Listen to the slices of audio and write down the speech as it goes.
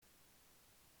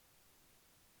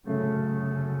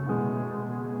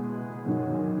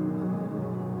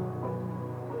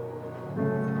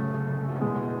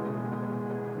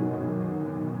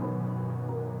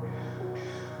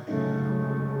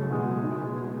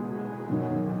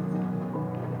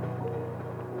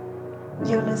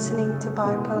You're listening to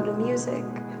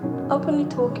Bipolarmusic, openly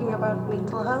talking about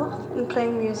mental health and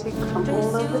playing music from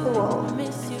all over the world.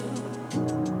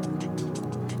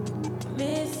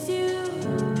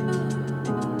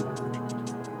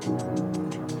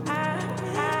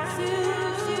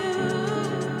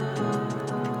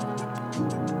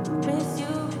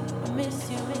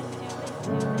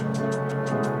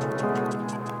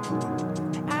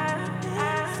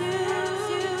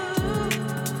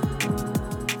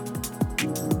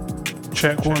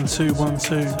 Check 1 2 1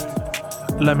 2.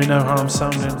 Let me know how I'm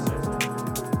sounding.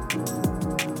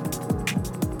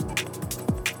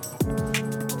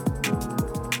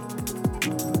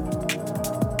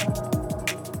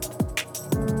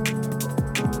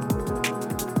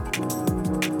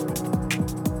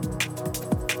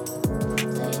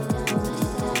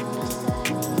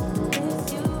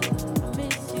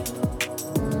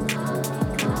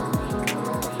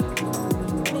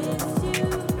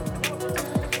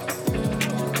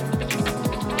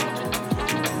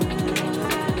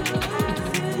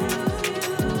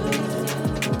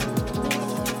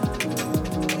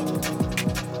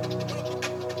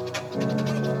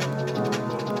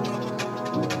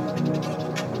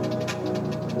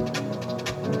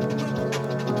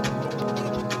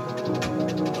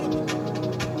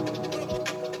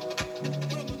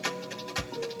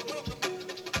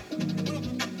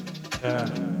 Yeah.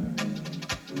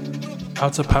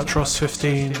 Out to Patros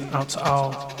 15, out to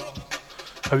Al.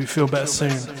 Hope you feel better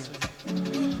soon.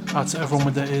 Out to everyone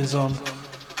with their ears on.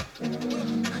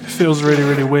 It feels really,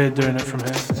 really weird doing it from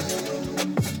here.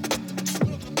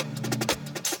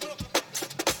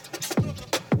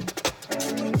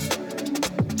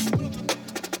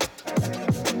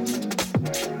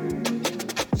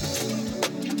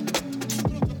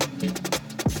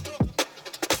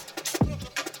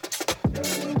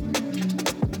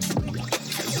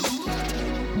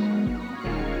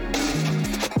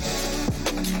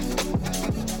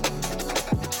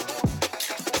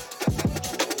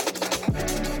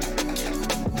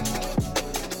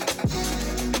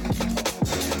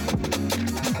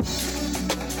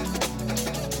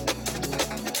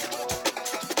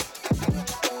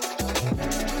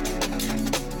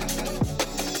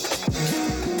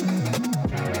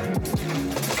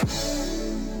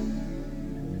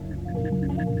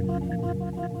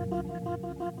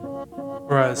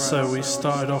 Right, so we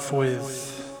started off with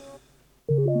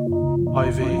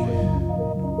Ivy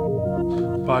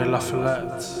by La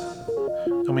Follette.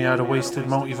 Then we had A Wasted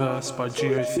Multiverse by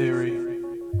Geotheory.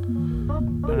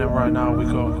 And then right now we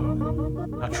got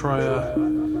Natroya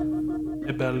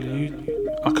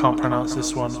Ibelu. I can't pronounce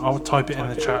this one. I'll type it in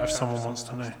the chat if someone wants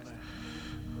to know.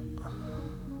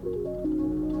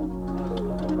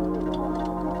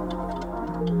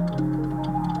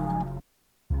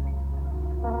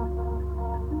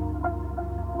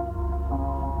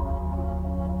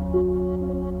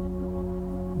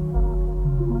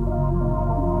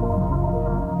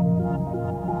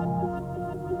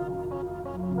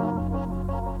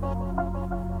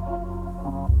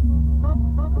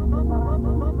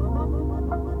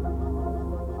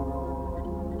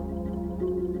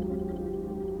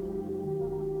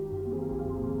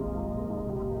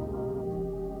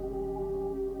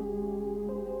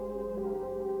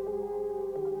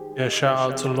 Yeah, shout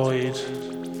out to Lloyd.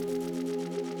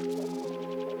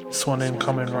 This one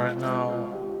incoming right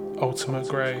now. Ultimate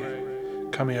Grey,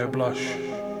 Cameo Blush.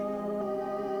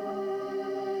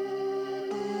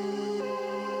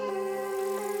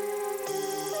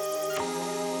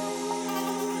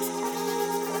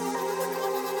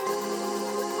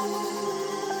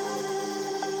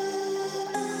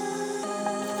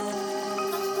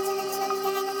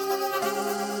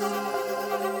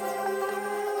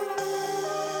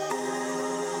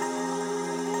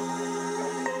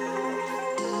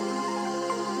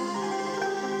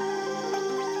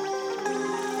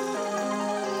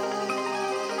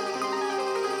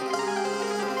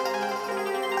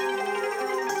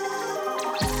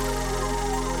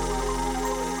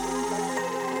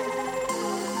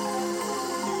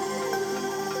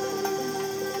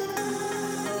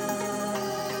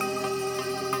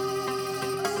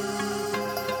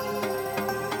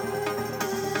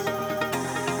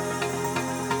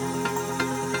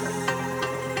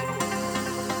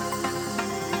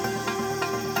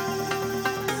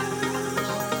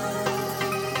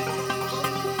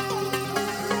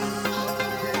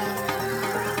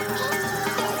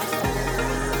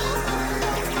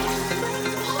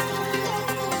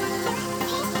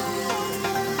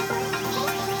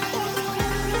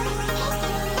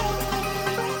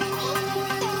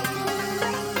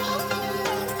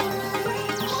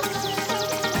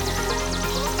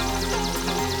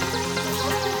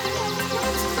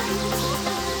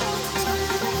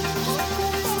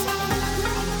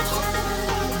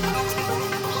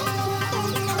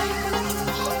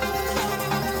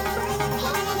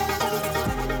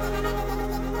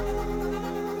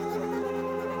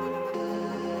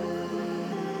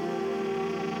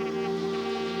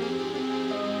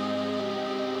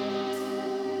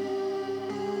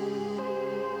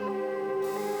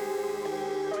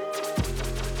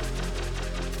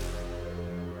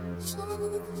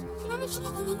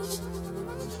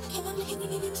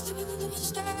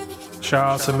 Shout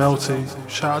out to Melty.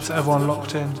 Shout out to everyone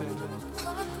locked in.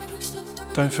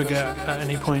 Don't forget, at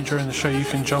any point during the show, you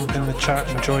can jump in the chat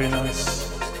and join us.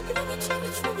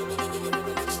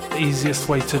 The easiest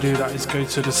way to do that is go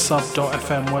to the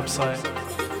sub.fm website,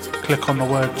 click on the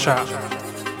word chat,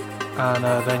 and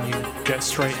then you get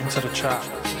straight into the chat.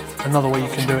 Another way you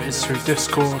can do it is through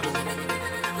Discord.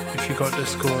 If you got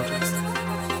Discord,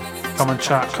 come and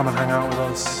chat, come and hang out with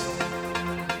us.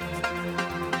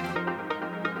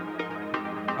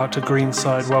 Out to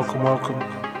Greenside, welcome, welcome.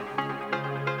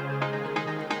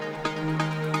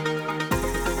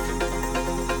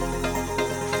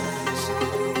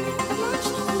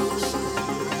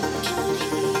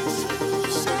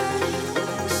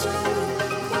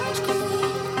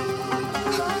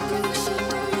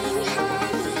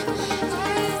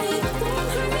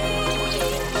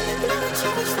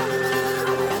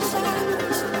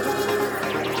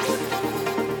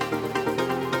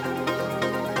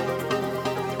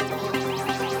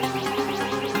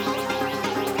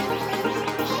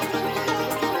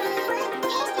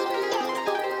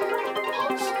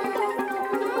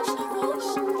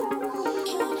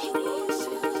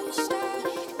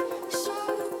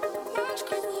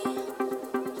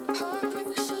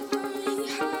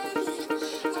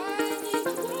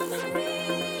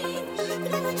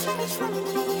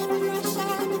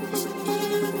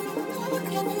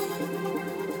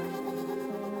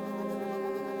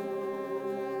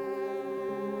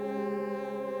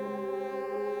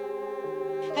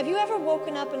 Have you ever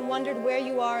woken up and wondered where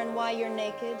you are and why you're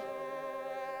naked?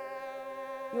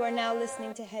 You are now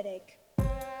listening to Headache.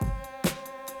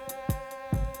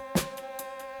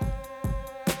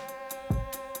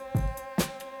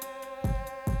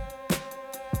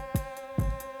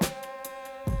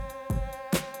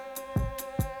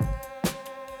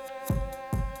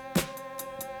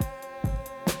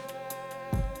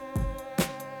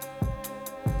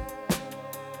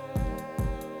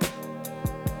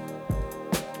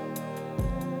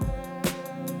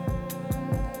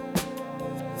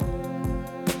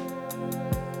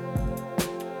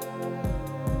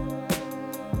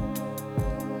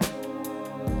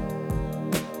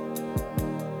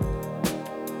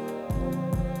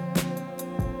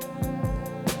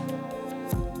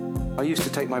 I used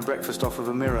to take my breakfast off of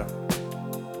a mirror.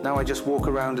 Now I just walk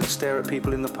around and stare at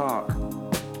people in the park.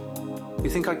 You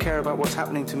think I care about what's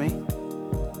happening to me?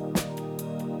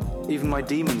 Even my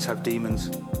demons have demons.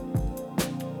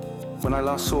 When I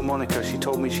last saw Monica, she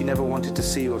told me she never wanted to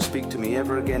see or speak to me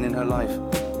ever again in her life.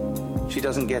 She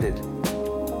doesn't get it.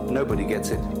 Nobody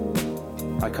gets it.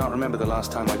 I can't remember the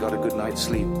last time I got a good night's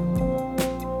sleep.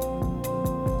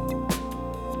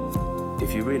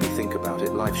 If you really think about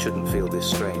it, life shouldn't feel this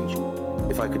strange.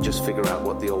 If I could just figure out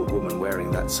what the old woman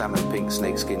wearing that salmon pink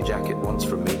snakeskin jacket wants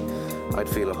from me, I'd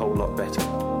feel a whole lot better.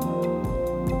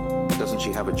 Doesn't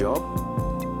she have a job?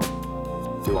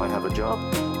 Do I have a job?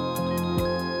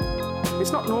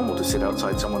 It's not normal to sit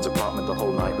outside someone's apartment the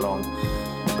whole night long.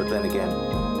 But then again,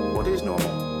 what is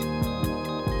normal?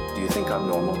 Do you think I'm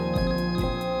normal?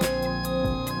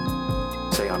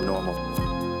 Say I'm normal.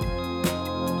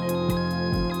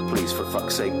 Please, for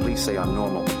fuck's sake, please say I'm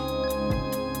normal.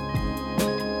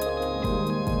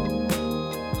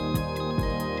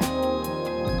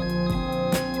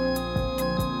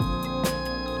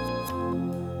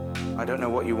 I don't know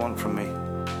what you want from me.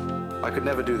 I could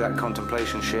never do that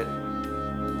contemplation shit.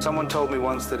 Someone told me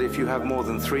once that if you have more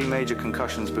than 3 major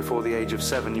concussions before the age of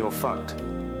 7, you're fucked.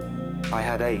 I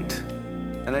had 8.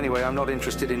 And anyway, I'm not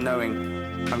interested in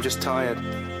knowing. I'm just tired.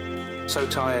 So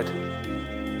tired.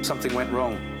 Something went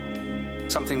wrong.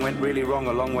 Something went really wrong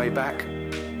a long way back.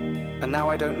 And now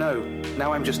I don't know.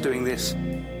 Now I'm just doing this.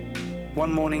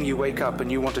 One morning you wake up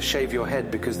and you want to shave your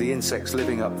head because the insects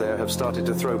living up there have started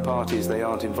to throw parties they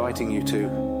aren't inviting you to.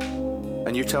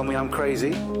 And you tell me I'm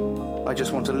crazy? I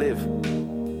just want to live.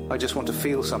 I just want to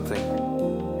feel something.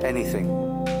 Anything.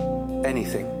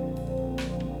 Anything.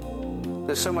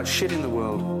 There's so much shit in the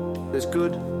world. There's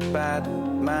good, bad,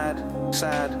 mad,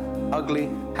 sad, ugly,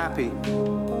 happy.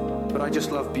 But I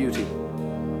just love beauty.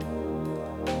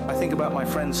 I think about my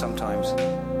friends sometimes.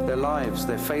 Their lives,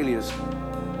 their failures.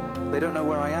 They don't know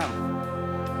where I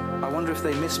am. I wonder if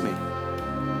they miss me.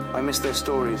 I miss their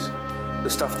stories, the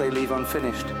stuff they leave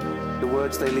unfinished, the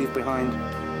words they leave behind,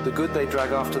 the good they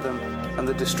drag after them, and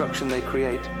the destruction they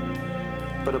create.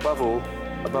 But above all,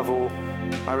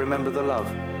 I remember the love.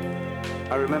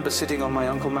 I remember sitting on my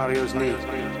Uncle Mario's knee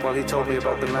while he told me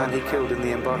about the man he killed in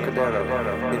the Embarcadero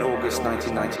in August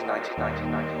 1990.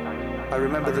 I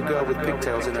remember the girl with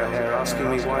pigtails in her hair asking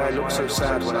me why I looked so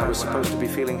sad when I was supposed to be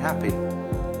feeling happy.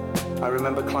 I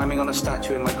remember climbing on a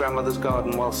statue in my grandmother's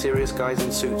garden while serious guys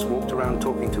in suits walked around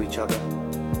talking to each other.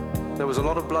 There was a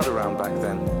lot of blood around back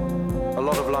then. A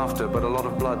lot of laughter, but a lot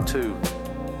of blood too.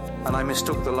 And I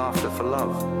mistook the laughter for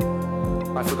love.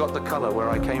 I forgot the color where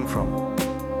I came from.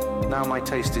 Now my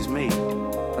taste is me,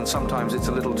 and sometimes it's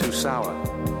a little too sour.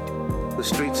 The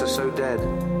streets are so dead.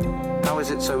 How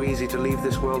is it so easy to leave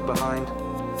this world behind?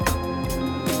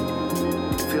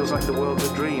 It feels like the world's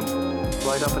a dream,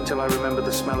 right up until I remember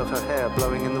the smell of her hair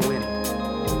blowing in the wind.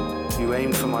 You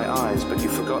aimed for my eyes, but you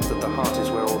forgot that the heart is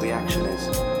where all the action is.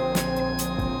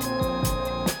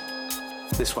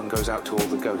 This one goes out to all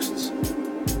the ghosts.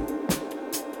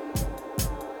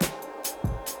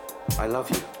 I love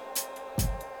you.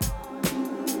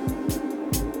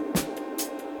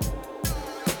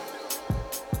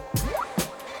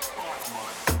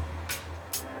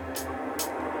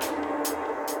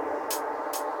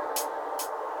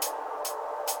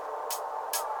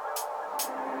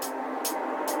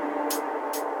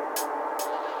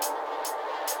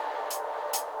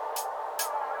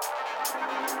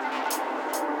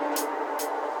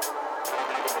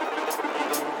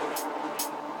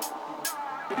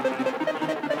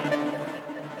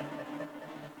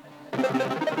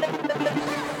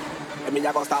 I mean,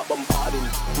 y'all gonna start bombarding.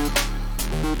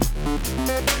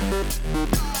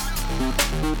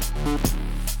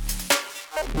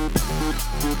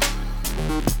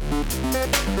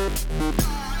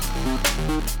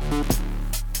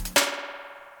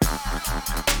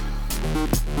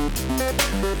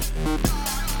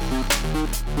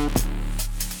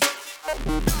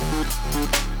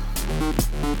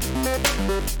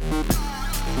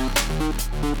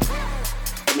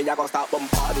 I mean, y'all gonna start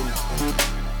bombarding.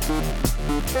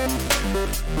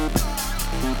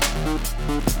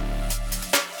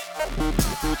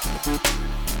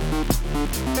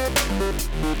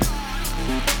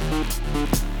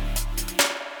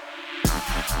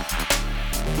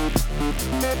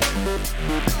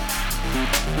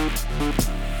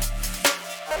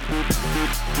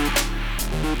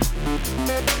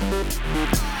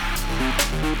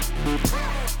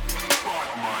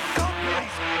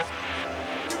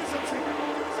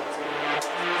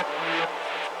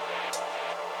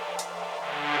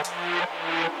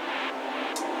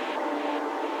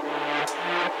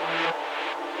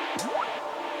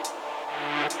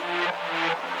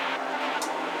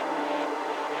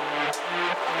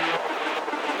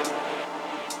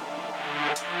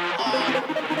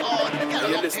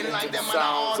 You're listening to the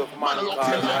sounds of mankind.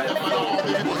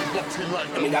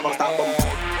 I mean, y'all gonna start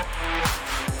bombarding.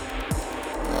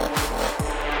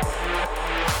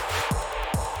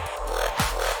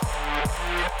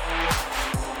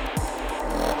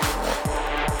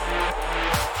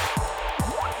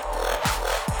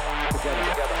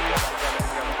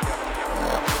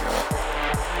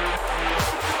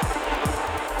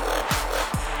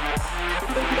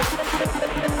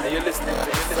 And you're listening to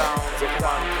the sounds of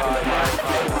mankind.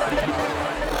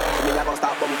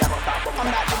 I'm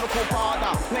that lyrical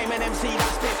partner, name an MC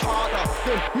that spits harder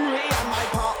than me and my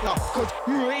partner, cause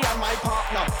me and my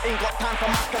partner ain't got time for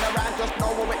mucking around, just know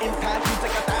what we're in time to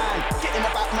take a down. Get in the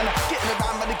back, man, get in the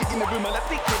van, man, get in the room, and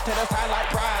addicted to the sound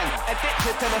like Brian,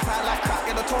 addicted to the sound like crack,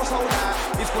 get the torso down,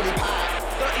 it's fully packed.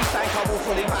 Dirty stank, I will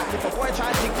fully back, if a boy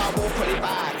try to think, I will fully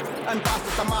back. And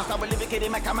bastards the master, will live a kid,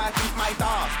 make a man eat my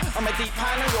dance. I'm a deep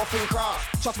pan and you're thin grass,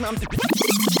 trust me, I'm deep.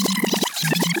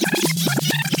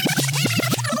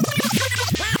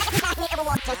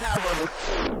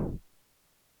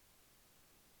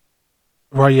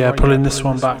 Right, yeah, pulling this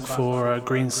one back for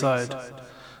Greenside.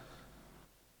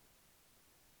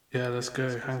 Yeah, let's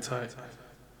go, hang tight.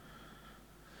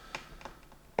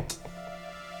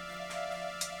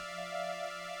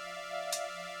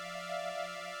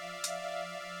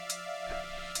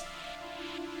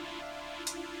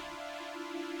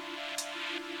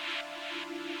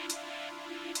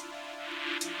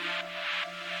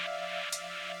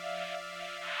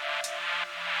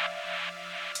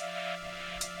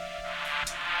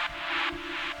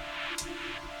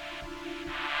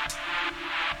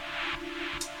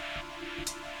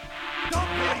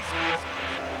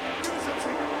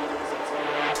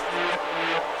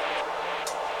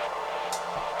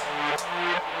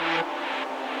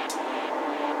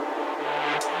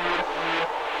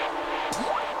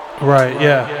 Right,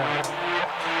 yeah.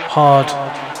 Hard,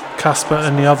 Casper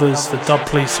and the Others, the Dub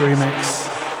Police remix,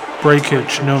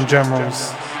 Breakage, Gnome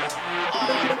Generals.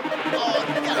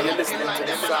 You're listening to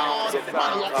the sounds of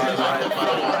mankind.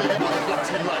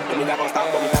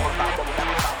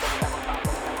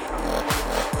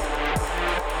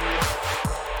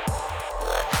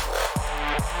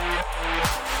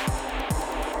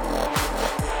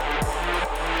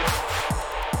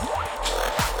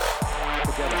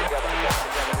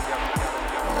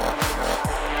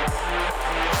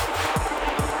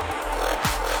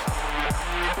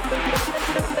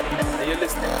 you're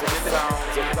listening to the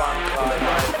sounds of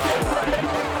Bipolarmusic.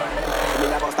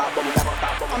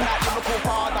 I'm that lyrical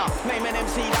father, name an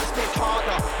MC that spits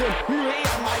harder than me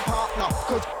and my partner.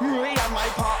 Cause me and my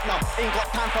partner ain't got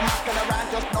time for mucking around.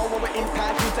 Just know when we're in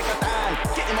time to take a stand.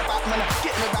 Getting about man,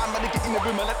 getting around man, get in the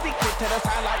room and addicted to the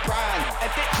sound like Brian.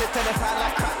 Addicted to the sound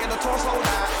like crack in the torso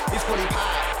that is fully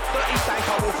packed. 30 stank,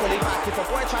 I will fully back. If a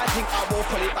boy try to think, I will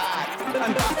pull it back.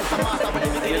 And that's the master when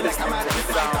everything is like a man,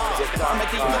 it's like that. I'm a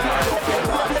deep man, I don't feel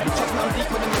hard. Trust me, I'm deep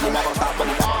with the middle, never stop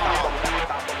when it's on.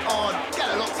 Get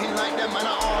a locked in like them, man,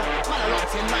 are on. Man, are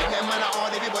locked in like them, man, are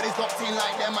on. Everybody's locked in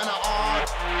like them, man, are on.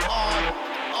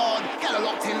 Get a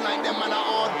locked in like them, man, are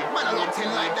on. Man, are locked in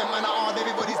like them, man, are on.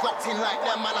 Everybody's locked in like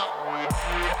them, man, are.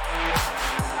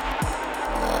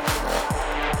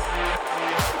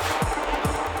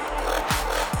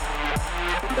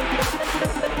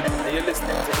 You're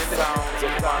listening to the sounds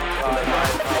of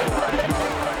Bipolarmusic.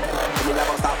 We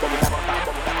never stop, we never stop.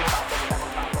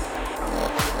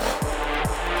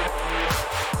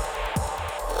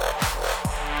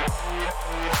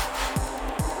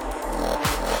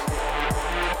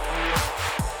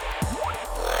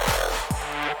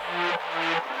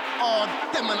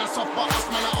 Them man are soft, but us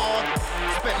man are hard.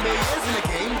 Spent me years in the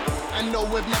game, and no,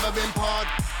 we've never been part.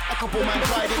 A couple man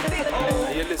tried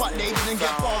it, but they didn't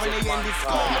get far in the end, it's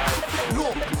scarred.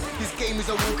 Look, this game is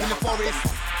a walk in the forest.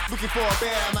 Looking for a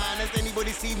bear, man. Has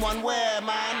anybody seen one where,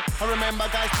 man? I remember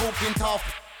guys talking tough,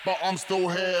 but I'm still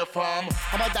here, fam.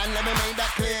 I'm a Dan, let me make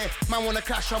that clear. Man wanna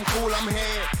clash, I'm cool, I'm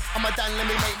here. I'm a Dan, let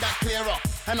me make that clearer.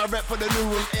 And I rep for the new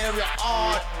room area,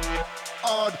 odd.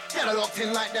 Get a locked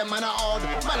in like them, man are odd.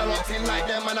 Man are locked in like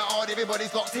them, man are odd.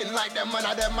 Everybody's locked in like them, man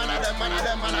are them, man are them, man are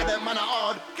them, man are them, man are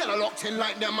odd. Get a locked in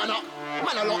like them, man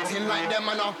are locked in like them,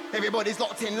 man are. Everybody's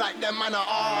locked in like them, man are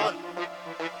odd.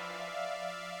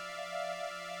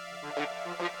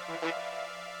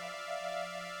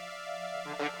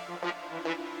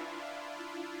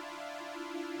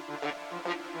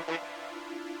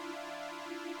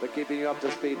 We're keeping you up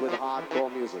to speed with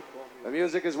hardcore music. The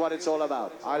music is what it's all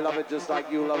about. I love it just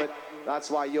like you love it. That's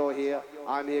why you're here.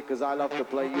 I'm here because I love to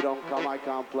play. You don't come, I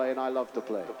can't play, and I love to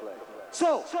play.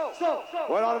 So,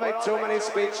 we don't make too many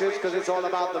speeches because it's all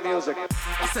about the music.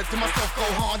 I said to myself,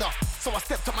 go harder. So I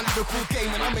stepped up my lyrical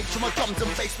game and I make sure my drums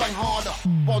and bass bang harder.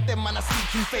 While them man are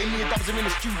seeking fame, me and dubs are in the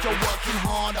studio working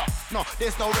harder. No,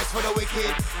 there's no rest for the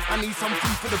wicked. I need some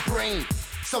food for the brain.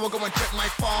 So I go and check my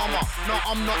farmer. No,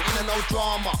 I'm not in a no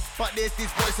drama, but there's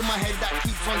this voice in my head that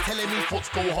keeps on telling me foot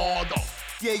go harder.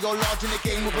 Yeah, you're large in the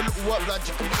game with a little work, blood,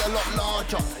 you can be a lot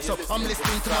larger. So I'm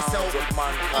listening to myself,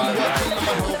 I'm working on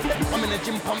my health. I'm in the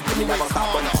gym pumping the weights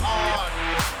harder.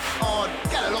 Hard,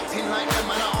 get a locked in like them,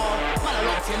 man are hard. Man are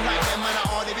locked in like them, man are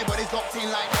hard. Everybody's locked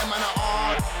in like them, man are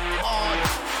hard.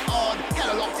 Get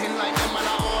a locked in like them, man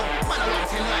are hard. Man are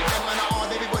locked in like them, man are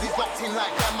hard. Everybody's locked in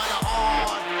like them, man are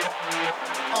hard.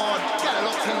 Get a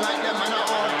locked in like them, man are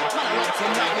hard. Man are locked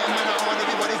in like them, man are hard.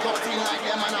 Everybody's locked in like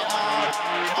them, man are hard.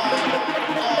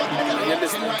 You're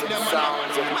listening to the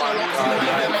sounds of Bipolarmusic.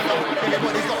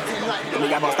 Everybody's locked in like them. We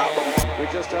never stop. We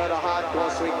just heard a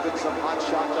hardcore swing with some hot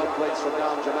shotgun plates from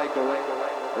down Jamaica way.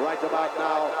 Right about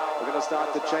now, we're going to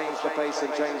start to change the pace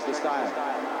and change the style.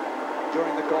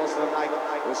 During the course of the night,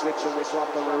 we'll switch and we'll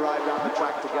swap and we'll ride down the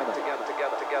track together.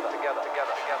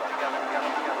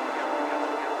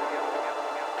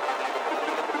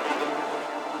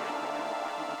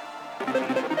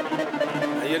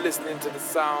 You're listening to the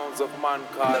sounds of man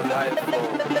called Hypo.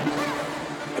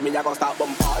 I mean, I gotta start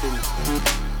bombarding.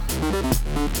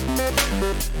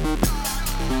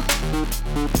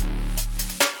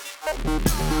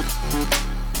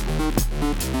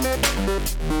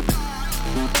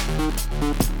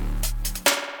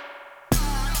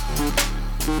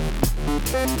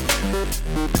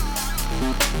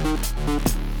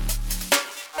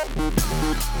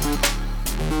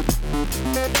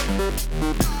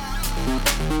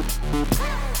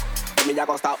 I mean, I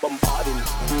gotta start bombarding.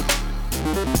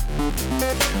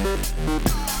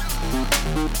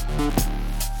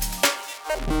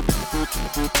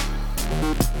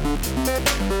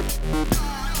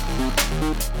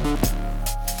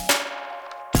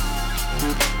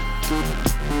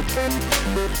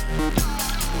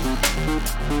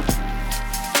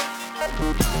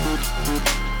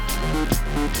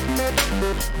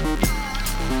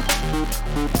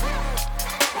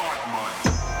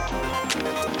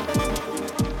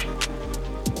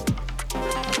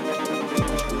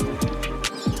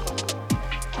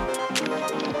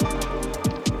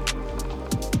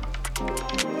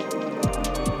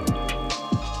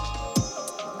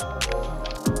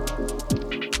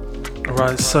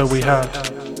 Right, so we had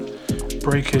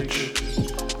Breakage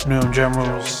Neon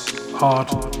General's Hard,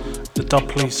 the Dub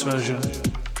Police version.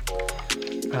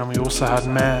 And we also had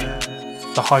Mare,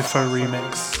 the Hi-Fo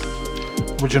remix,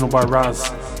 original by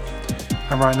Raz.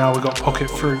 And right now we got Pocket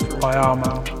Fruit by Our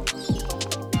Man.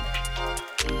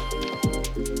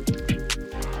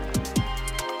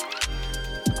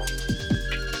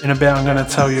 In a bit I'm going to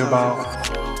tell you about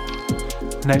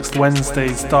next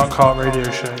Wednesday's Dark Heart radio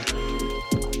show.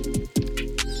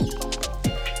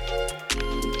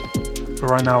 But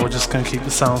right now we're just going to keep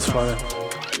the sounds flowing.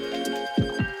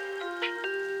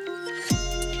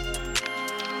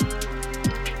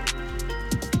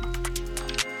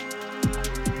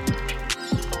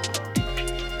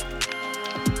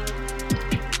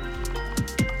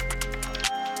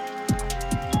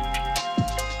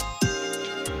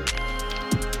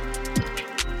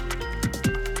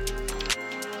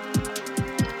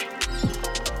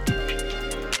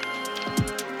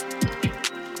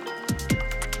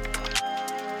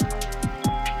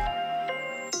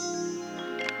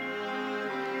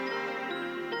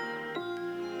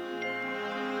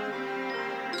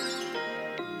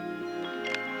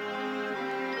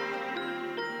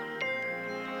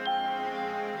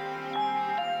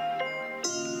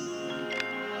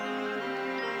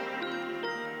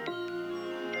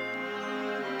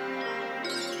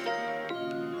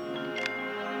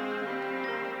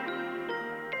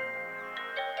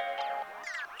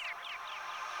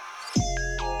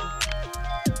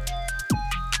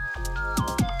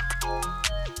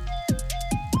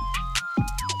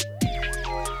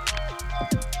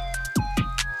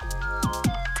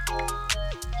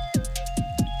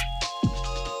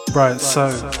 Right, so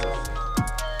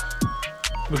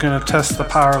we're going to test the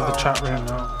power of the chat room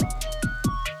now.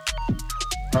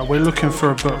 Right, we're looking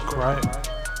for a book, right?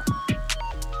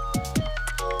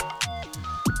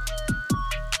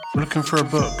 We're looking for a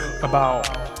book about,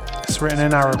 it's written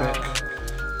in Arabic,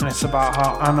 and it's about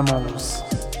how animals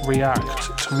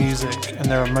react to music and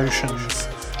their emotions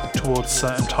towards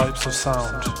certain types of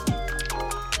sound.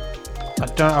 I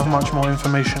don't have much more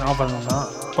information other than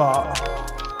that, but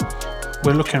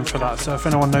we're looking for that, so if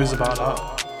anyone knows about that,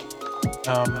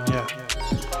 yeah,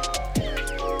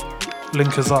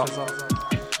 link us up.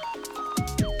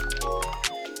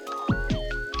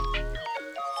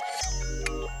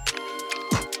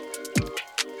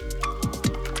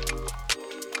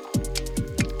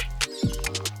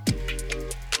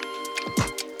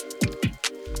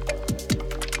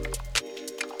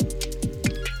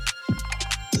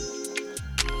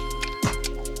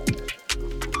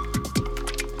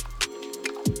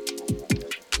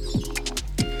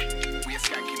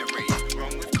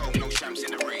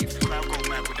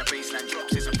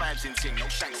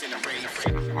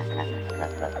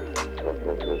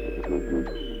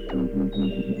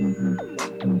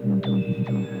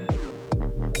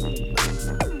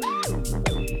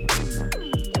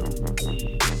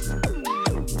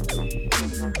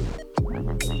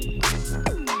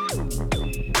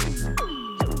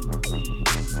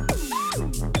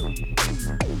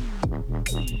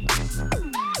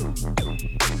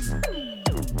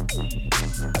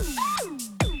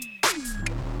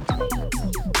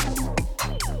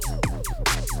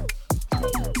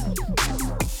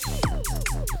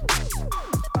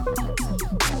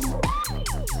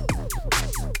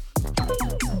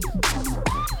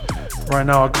 Right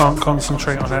now I can't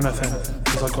concentrate on anything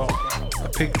because I got a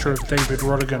picture of David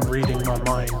Rodigan reading my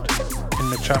mind in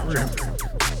the chat room.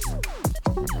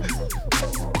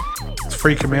 It's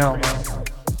freaking me out, man.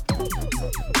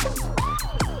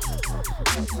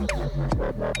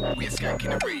 We're skanking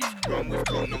the rave, run with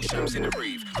gold, no shams in the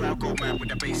rave. Crowd go mad with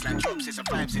the bassline drops, it's a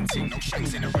vibes in ting, no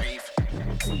shanks in the rave.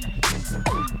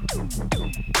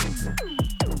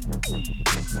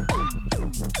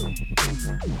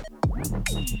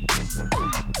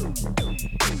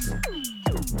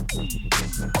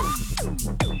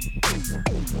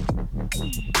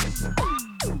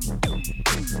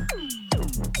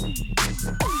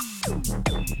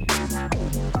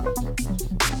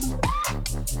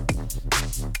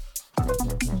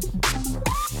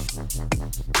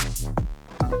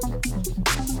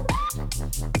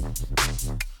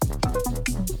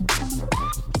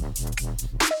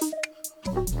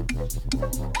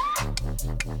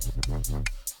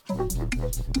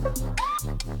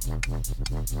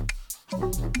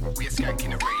 We're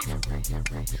skanking the rave.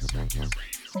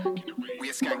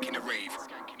 We're skanking the rave.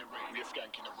 We're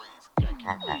skanking the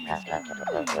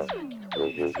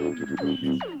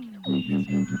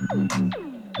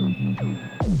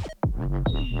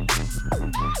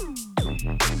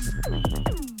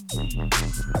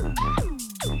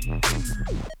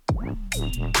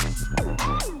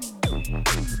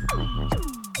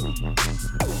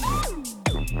rave.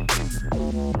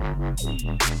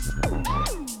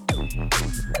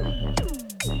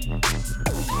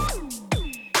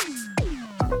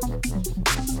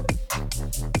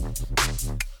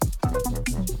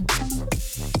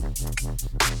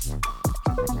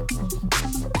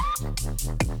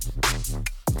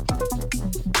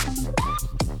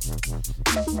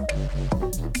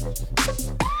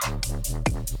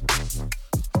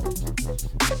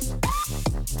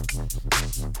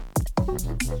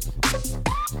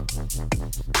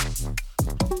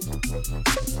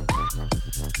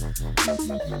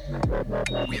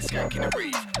 We're skanking the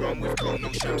rave. Run with gold,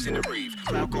 no shams in the rave.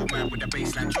 Crowd go mad with the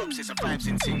bassline drops. It's a vibes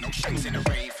in ting, no shanks in the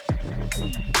rave.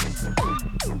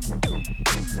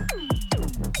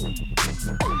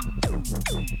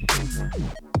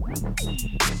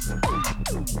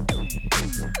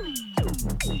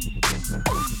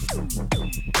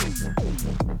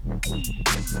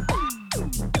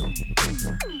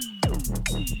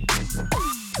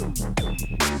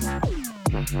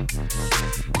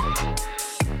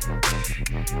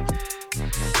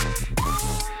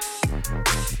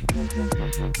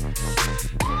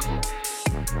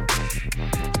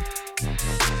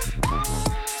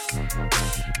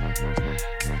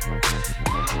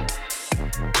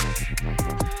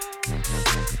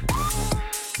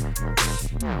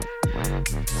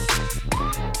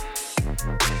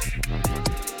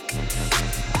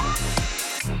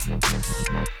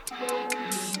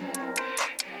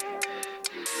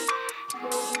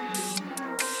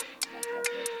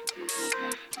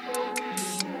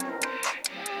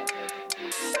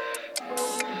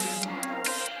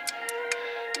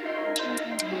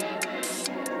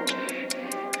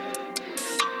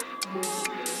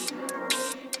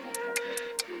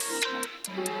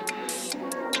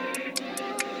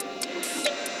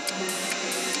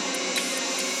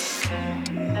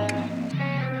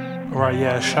 Right,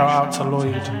 yeah, shout out to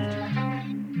Lloyd.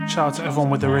 Shout out to everyone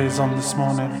with their ears on this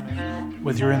morning.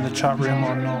 Whether you're in the chat room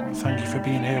or not, thank you for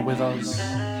being here with us.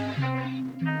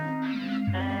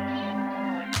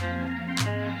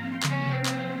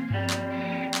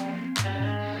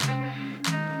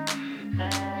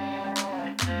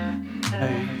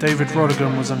 Hey, David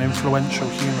Rodigan was an influential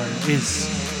human, is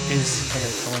an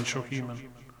influential human.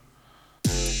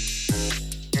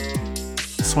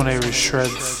 This one here is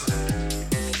Shreds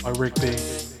by Rigby.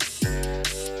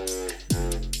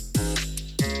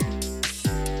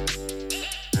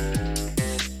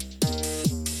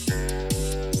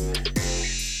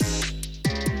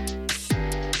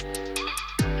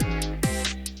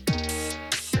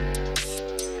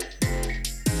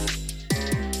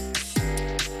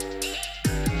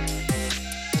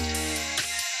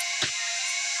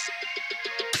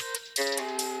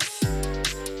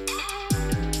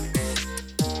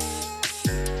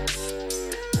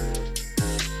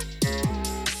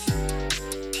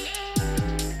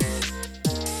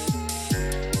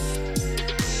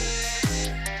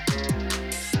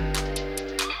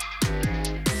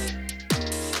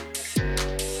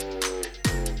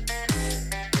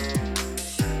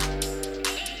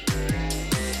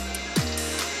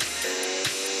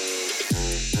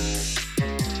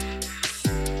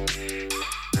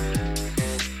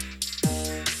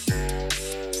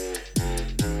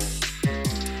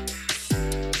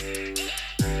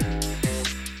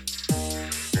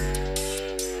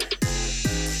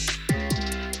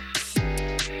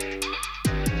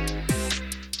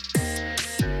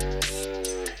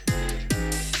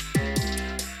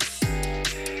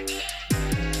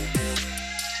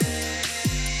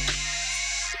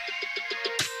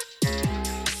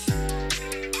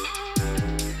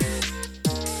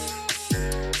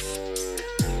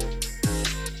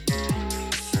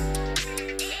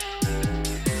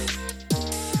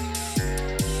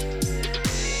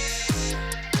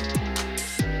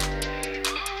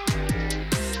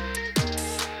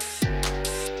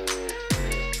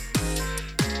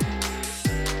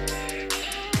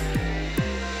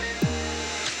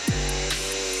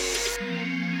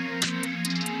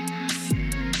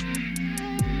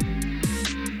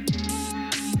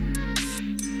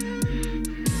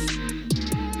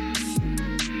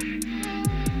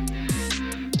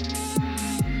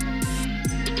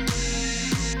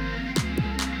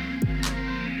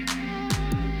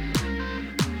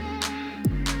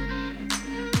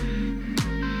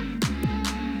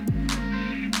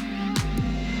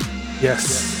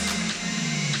 Yes.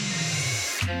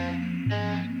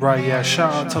 Right, yeah,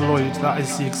 shout out to Lloyd. That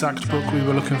is the exact book we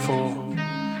were looking for.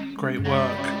 Great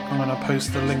work. I'm going to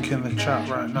post the link in the chat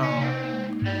right now.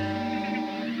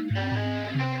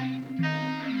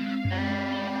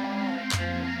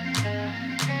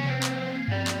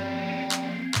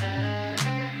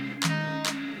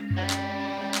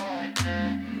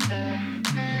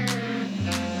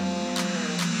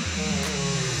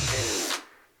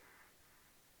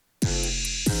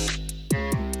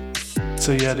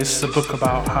 So yeah, this is a book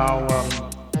about how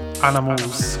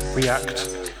animals react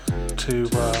to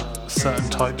certain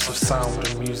types of sound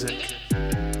and music.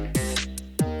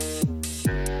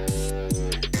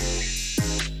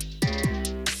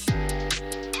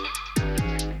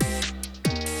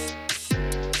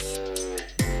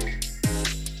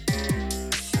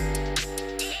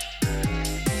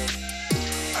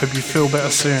 Hope you feel better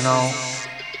soon, Al.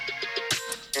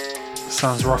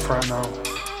 Sounds rough right now.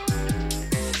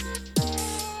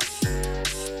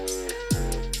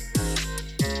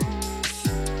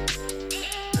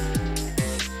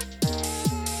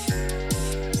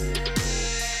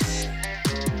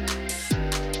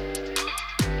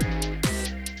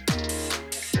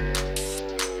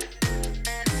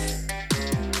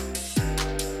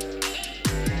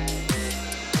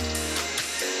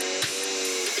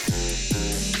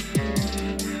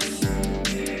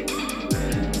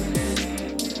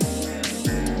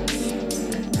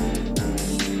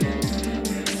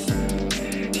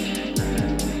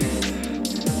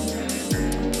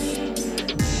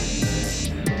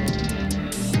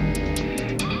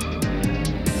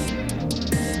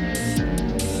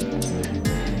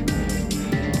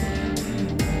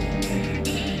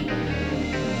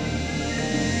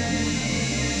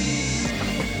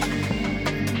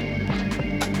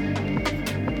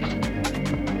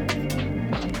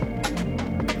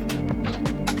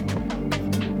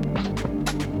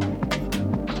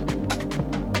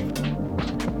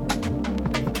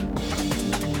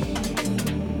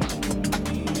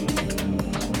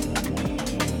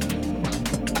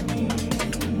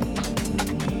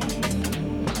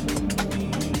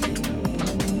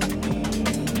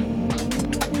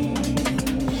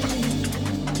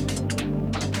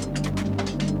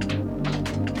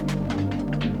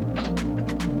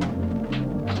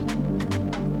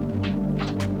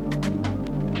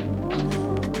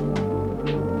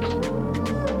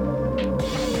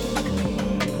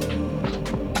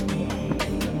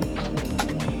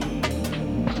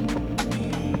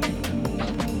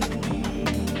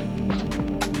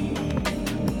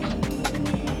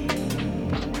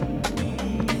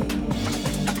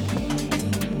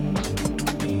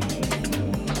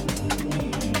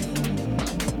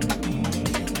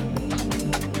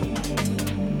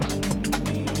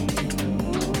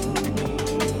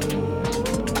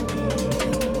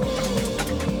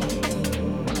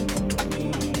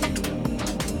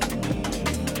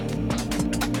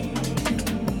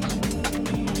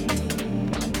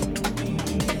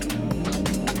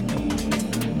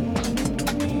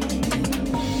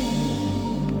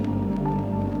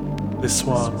 This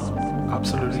one,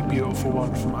 absolutely beautiful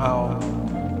one from Owl.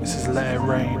 This is Let It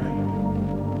Rain.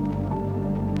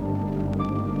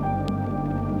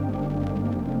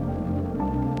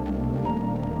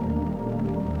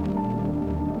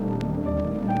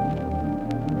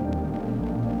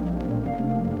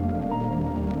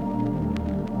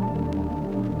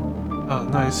 Oh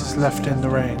no, this is Left in the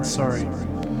Rain, sorry.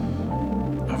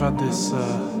 I've had this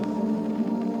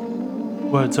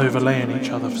words overlaying each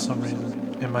other for some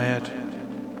reason in my head.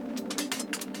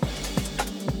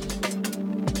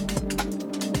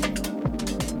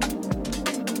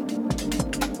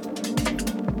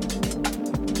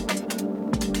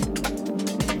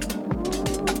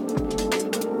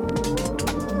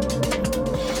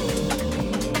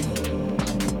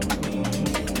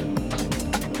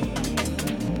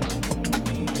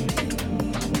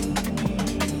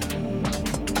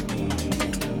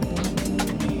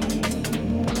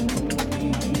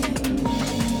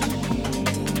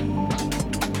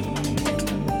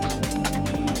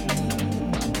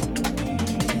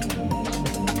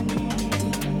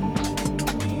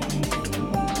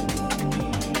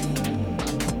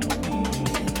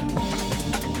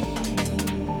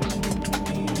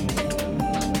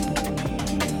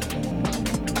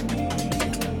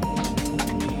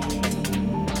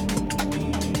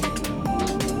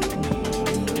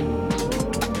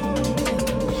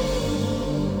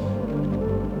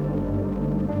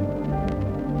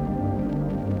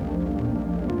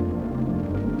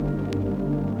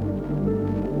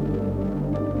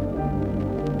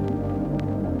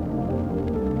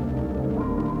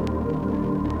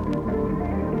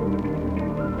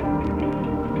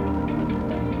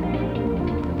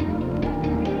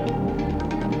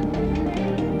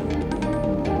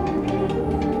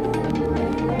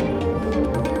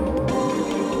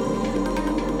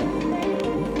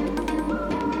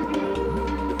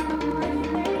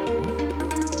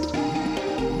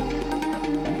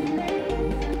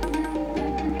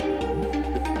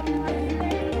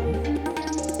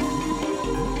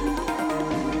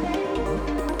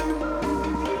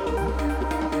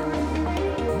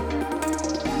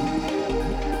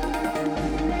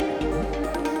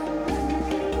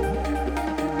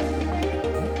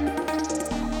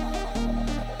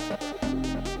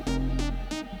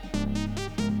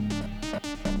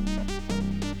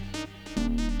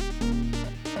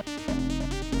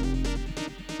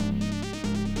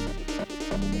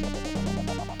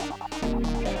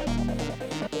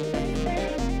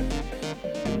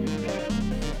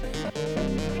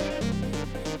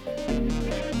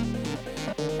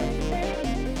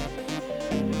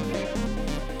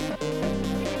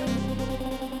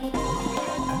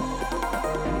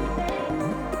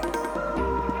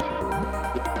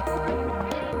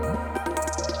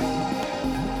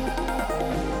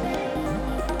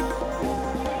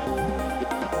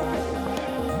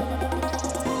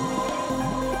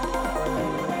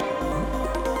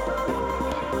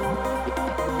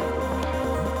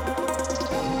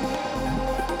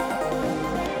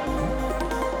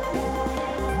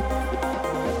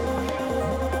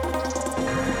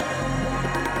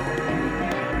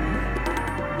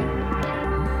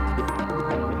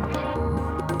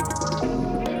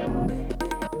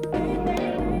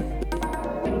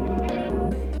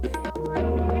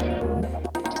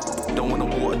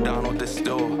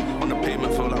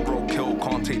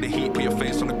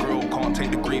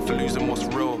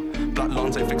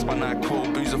 fixed my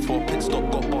NyQuil. Boozer for a pit stop,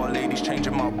 got bar ladies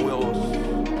changing my wheels.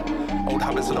 Old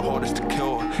habits are the hardest to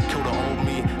kill. Kill the old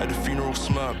me at the funeral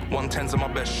smirk. 110's in my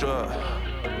best shirt.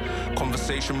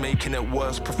 Conversation making it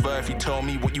worse. Prefer if you tell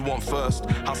me what you want first.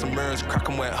 House of mirrors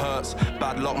cracking where it hurts.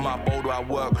 Bad luck, my boulder at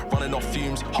work. Running off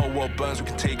fumes, whole world burns. We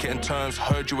can take it in turns.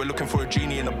 Heard you were looking for a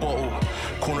genie in a bottle.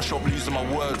 Corner shop losing my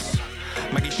words.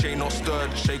 Maggie Shea not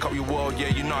stirred. Shake up your world, yeah,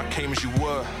 you know I came as you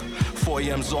were. 4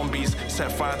 AM zombies,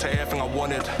 set fire to everything I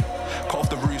wanted. Cut off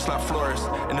the roofs like florists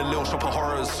in a little shop of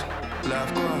horrors.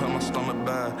 Life go hurt my stomach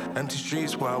bad. Empty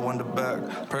streets where I wander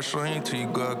back. Pressure on you till you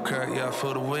go crack. Yeah, I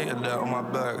feel the weight of that on my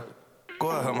back. Go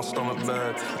hurt my stomach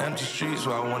bad. Empty streets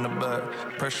where I wander back.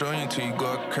 Pressure on you till you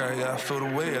go crack. Yeah, I feel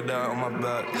the weight of that on my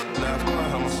back. Life go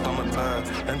hurt my stomach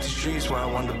bad. Empty streets where I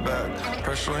wander back.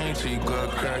 Pressure on you till you go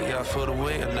crack. Yeah, I feel the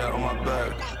weight of that on my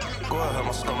back. Go hurt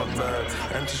my stomach bad.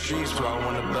 Empty streets where I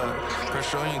wander back.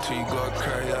 Pressure on you till you go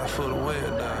crack. Yeah, I feel the weight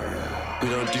of that. We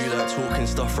don't do that talking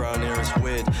stuff around here, it's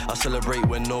weird. I celebrate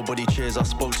when nobody cheers. I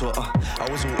spoke to her, I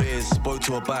was all ears. Spoke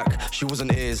to her back, she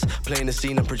wasn't ears. Playing the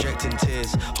scene and projecting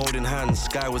tears. Holding hands,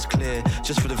 sky was clear.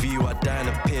 Just for the view, I'd die in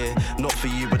a pier. Not for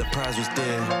you, but the prize was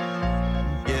dear.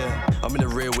 Yeah, I'm in the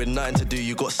rear with nothing to do.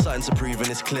 You got something to prove and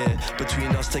it's clear.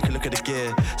 Between us, take a look at the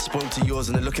gear. Spoke to yours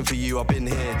and they're looking for you. I've been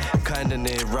here, kinda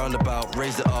near, roundabout.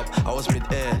 Raised it up, I was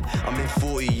mid-air. I'm in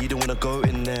 40, you don't wanna go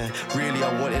in there. Really,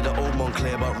 I wanted an old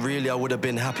Montclair, but really I would have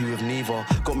been happy with neither.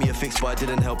 Got me a fix, but I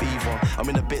didn't help either. I'm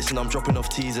in the bits and I'm dropping off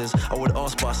teasers. I would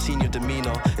ask, but I seen your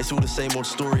demeanor. It's all the same old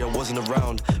story, I wasn't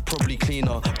around. Probably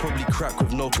cleaner, probably crack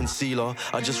with no concealer.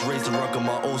 I just raised the rug on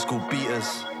my old school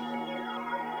beaters.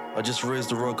 I just raised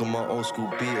the rug on my old school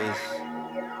beaters.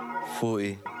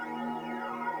 40.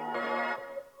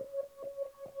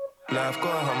 Life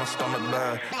go hurt my stomach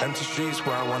bad. Empty streets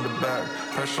where I wander back.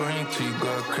 Pressure on you till you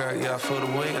go crack. Yeah, I feel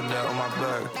the weight of that on my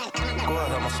back. Go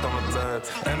hurt my stomach bad.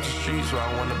 Empty streets where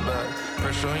I wander back.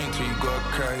 Pressure on you till you go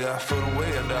crack. Yeah, I feel the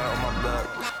weight of that on my back.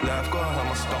 Life go hurt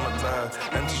my stomach bad.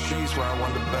 Empty streets where I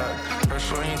wander back.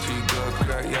 Pressure on you till you go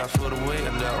crack. Yeah, I feel the weight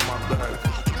of that on my back.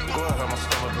 Go hurt my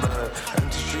stomach bad.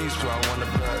 Empty streets where I wander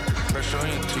back. Pressure on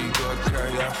you till you go crack.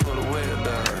 Yeah, I feel the weight of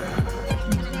that.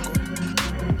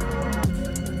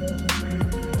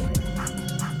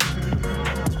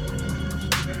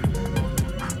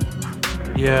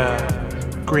 Yeah,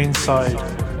 Greenside.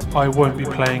 I won't be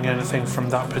playing anything from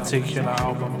that particular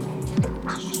album.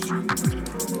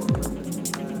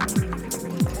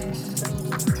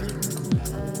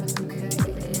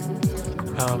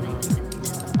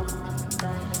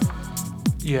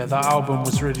 Yeah, that album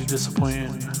was really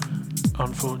disappointing.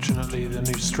 Unfortunately, the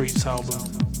new Streets album.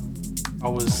 I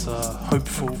was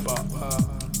hopeful, but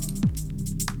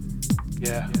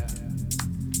yeah.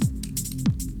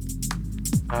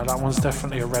 That one's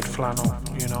definitely a red flannel,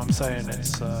 you know what I'm saying?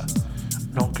 It's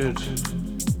not good.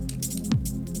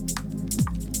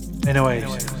 Anyway,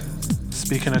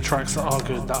 speaking of tracks that are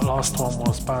good, that last one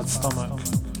was Bad Stomach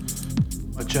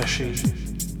by Jeshi,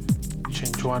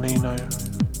 featuring Juanino.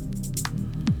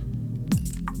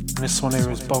 And this one here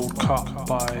is Bold Cut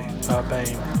by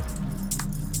Urbane.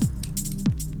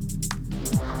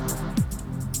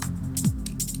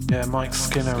 Yeah, Mike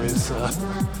Skinner is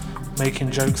making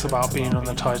jokes about being on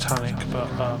the Titanic, but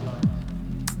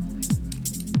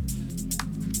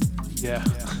yeah,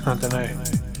 I don't know. I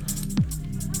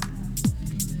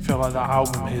feel like that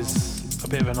album is a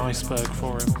bit of an iceberg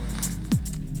for him.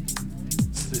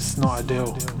 It's not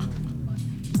ideal.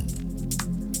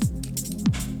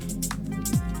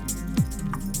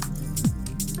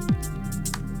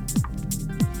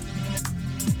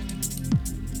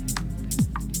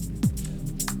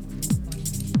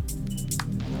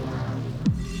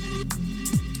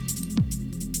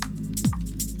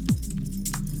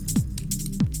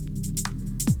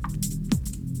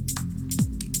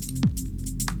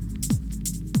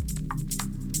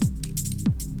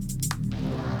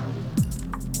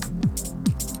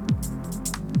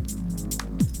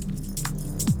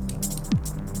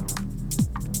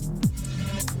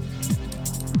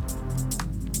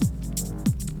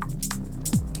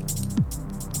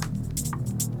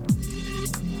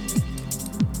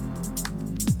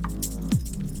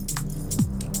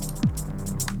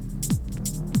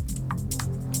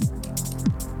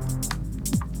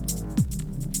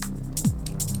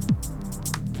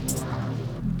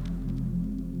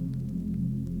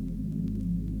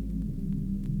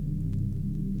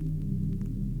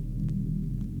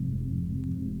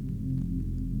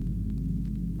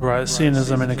 Right, seeing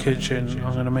as I'm in the kitchen,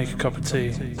 I'm going to make a cup of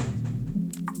tea.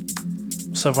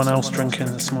 What's everyone else drinking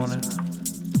this morning?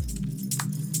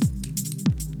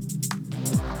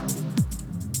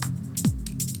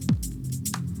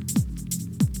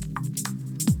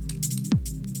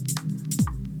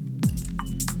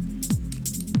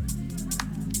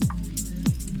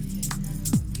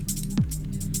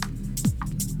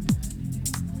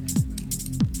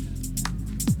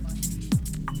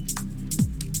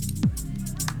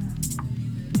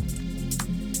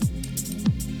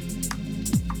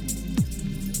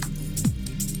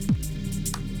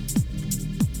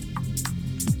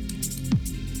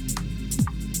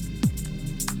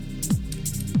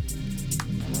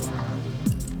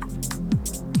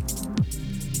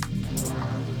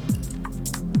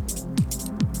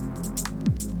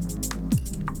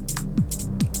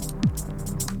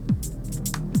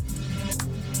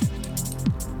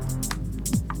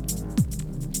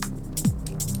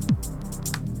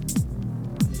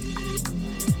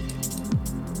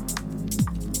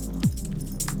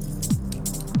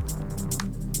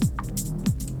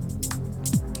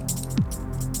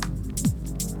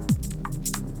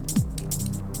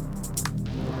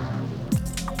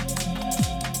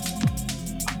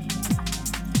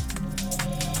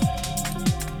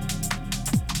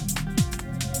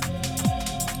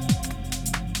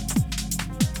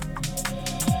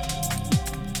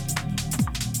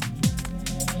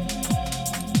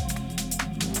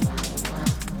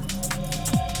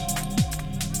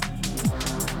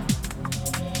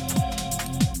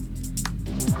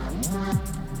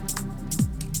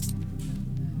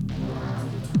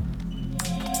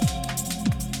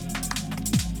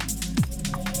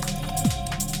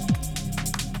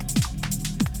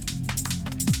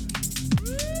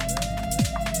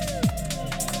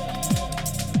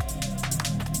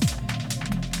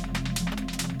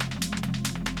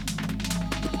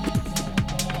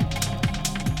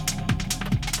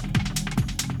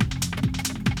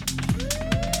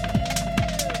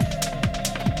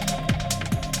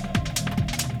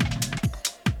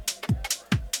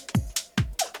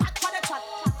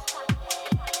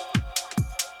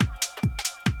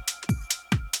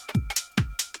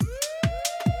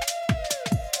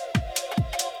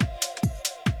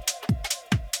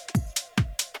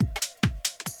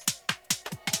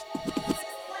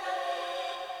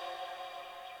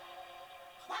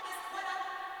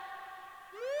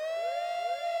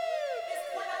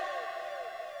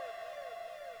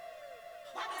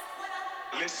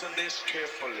 Listen this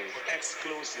carefully.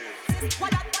 Exclusive.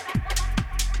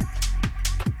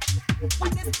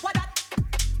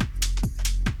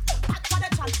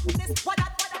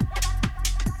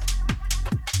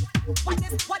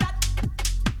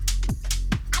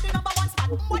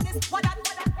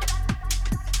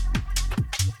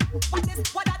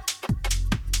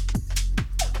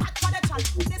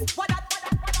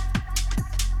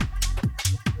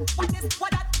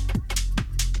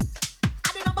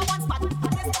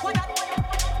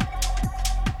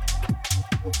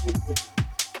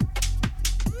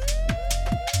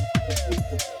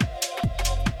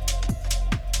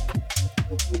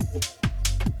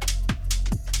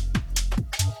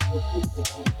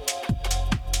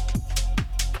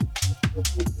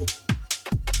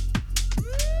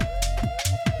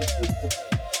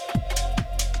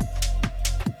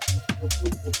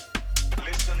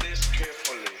 Listen this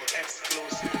carefully.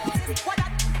 Exclusive.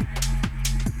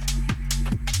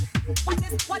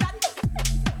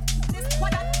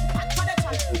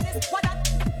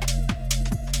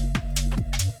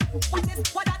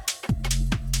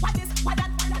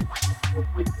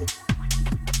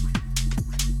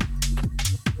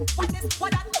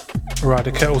 Right,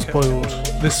 the kettle's boiled.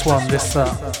 This one, this,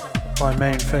 that, by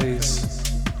Main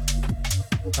Phase.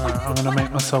 I'm gonna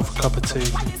make myself a cup of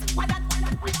tea.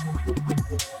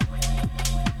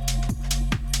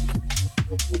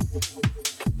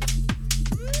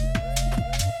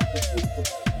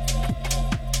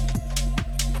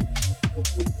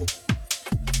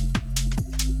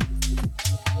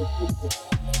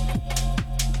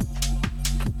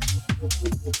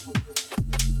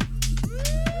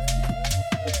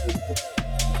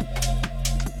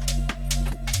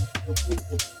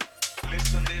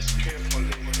 Listen this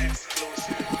carefully.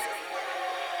 Exclusive.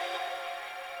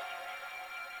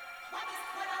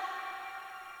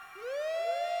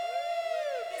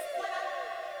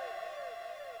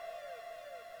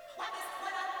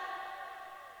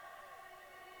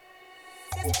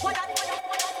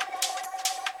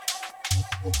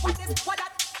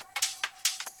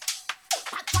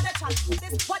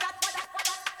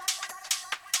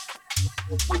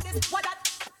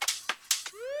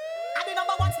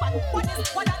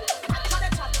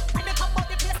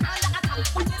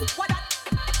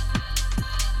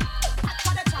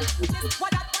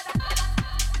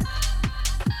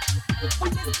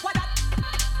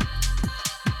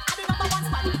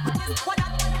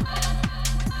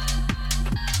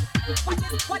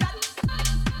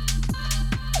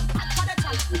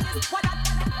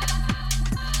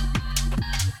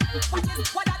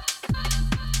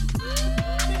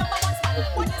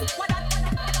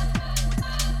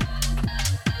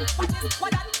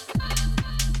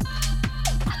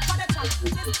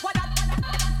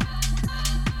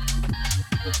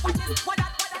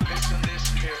 Listen this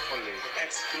carefully.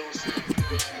 Exclusive.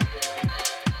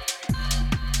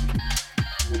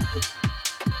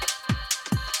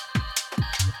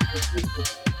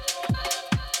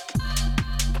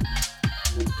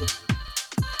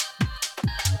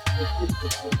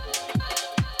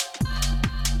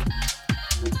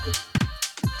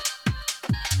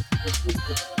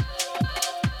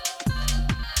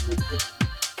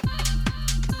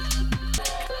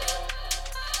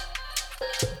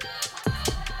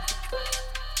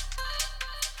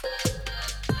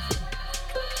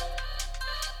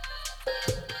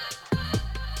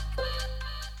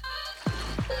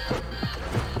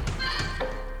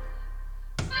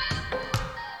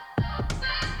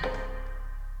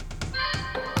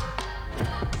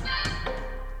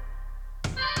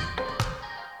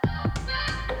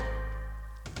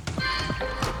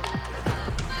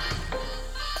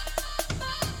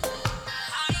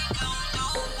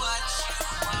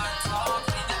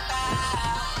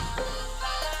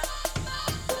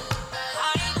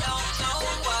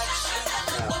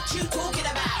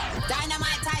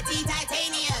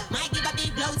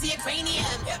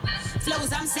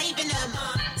 Flows, I'm saving them.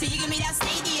 So you give me that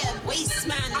stadium. Waste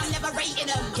man, I'm never rating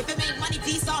them. If it make money,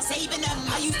 please start saving them.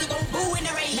 I used to go boo in the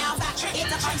rain. Now back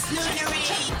it's a I'm snow in the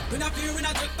rain. When I feel when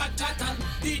I drink back cotton,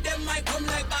 beat them might come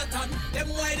like baton. Them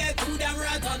why they too damn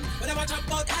rotten. When I watch up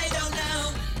out, I don't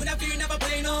know. When I feel never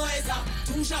play no razor.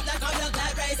 Too sharp like a milk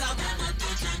like razor.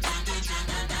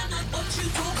 What you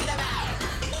talking about?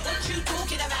 What you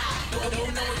talking about? I don't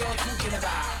know what you're talking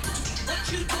about. What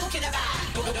you talking about?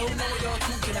 I don't know what you're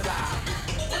talking about.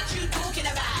 What you talking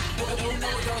about? I don't know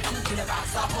what you're talking about.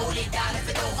 So hold it down. If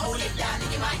you don't hold it down,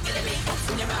 then you might get a big box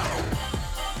in your mouth.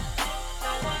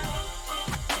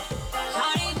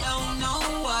 I don't know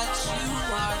what you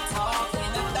are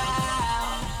talking about.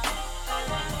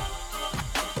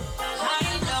 I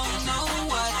don't know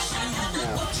what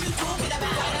you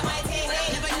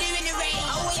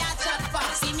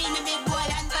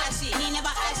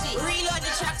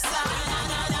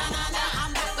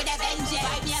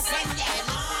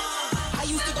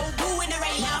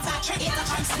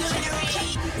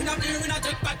We not fear, we not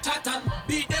take back chatton.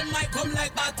 Beat them might come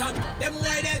like baton. Them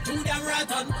why they too damn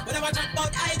rotten. But I watch out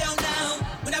about I don't know.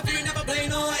 We not fear, never play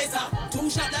no razor. Too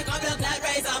sharp like a black light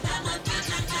razor.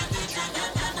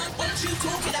 What you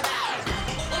talking about?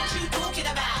 What you talking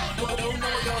about? Don't know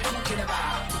what you're talking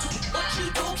about. What you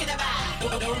talking about?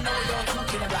 Don't know what you're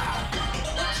talking about.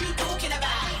 What you talking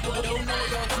about? Don't know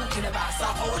what you're talking about. So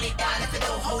hold it down. If you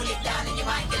don't hold it down, then you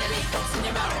might get a big box in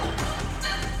your mouth.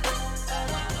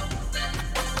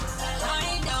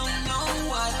 I don't know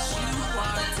what you are talking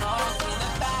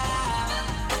about.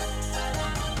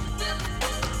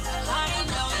 I don't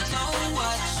know what you talking about. I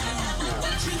don't know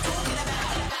what you talking about.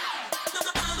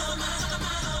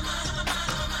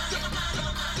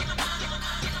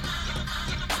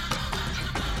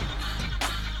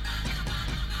 I don't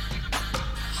know what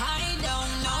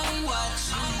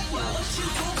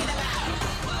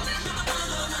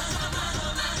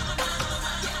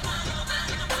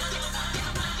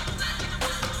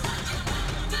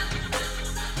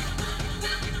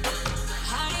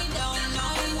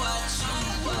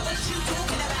you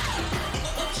talking about.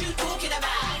 What you talking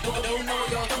about? Don't know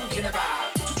what you're talking about.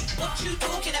 What you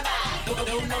talking about?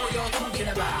 Don't know what you're talking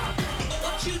about.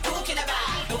 What you talking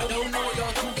about? Don't know what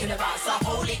you're talking about. So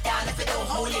hold it down. If you don't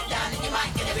hold it down, then you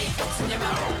might get a big box in your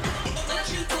mouth. What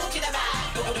you talking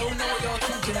about? Don't know what you're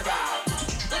talking about.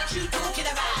 What you talking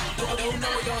about? Don't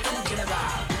know what you're talking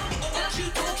about. What you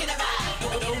talking about?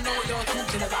 Don't know what you're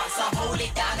talking about. So hold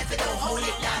it down. If you don't hold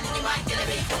it down, then you might get a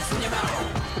big box in your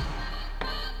mouth.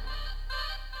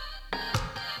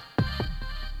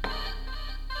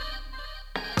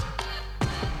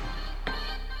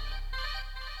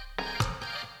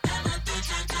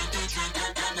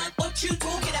 What you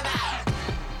talking about?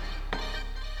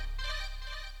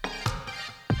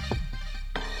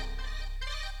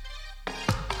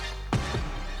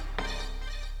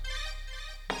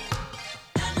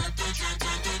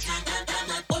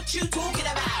 What you talking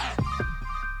about?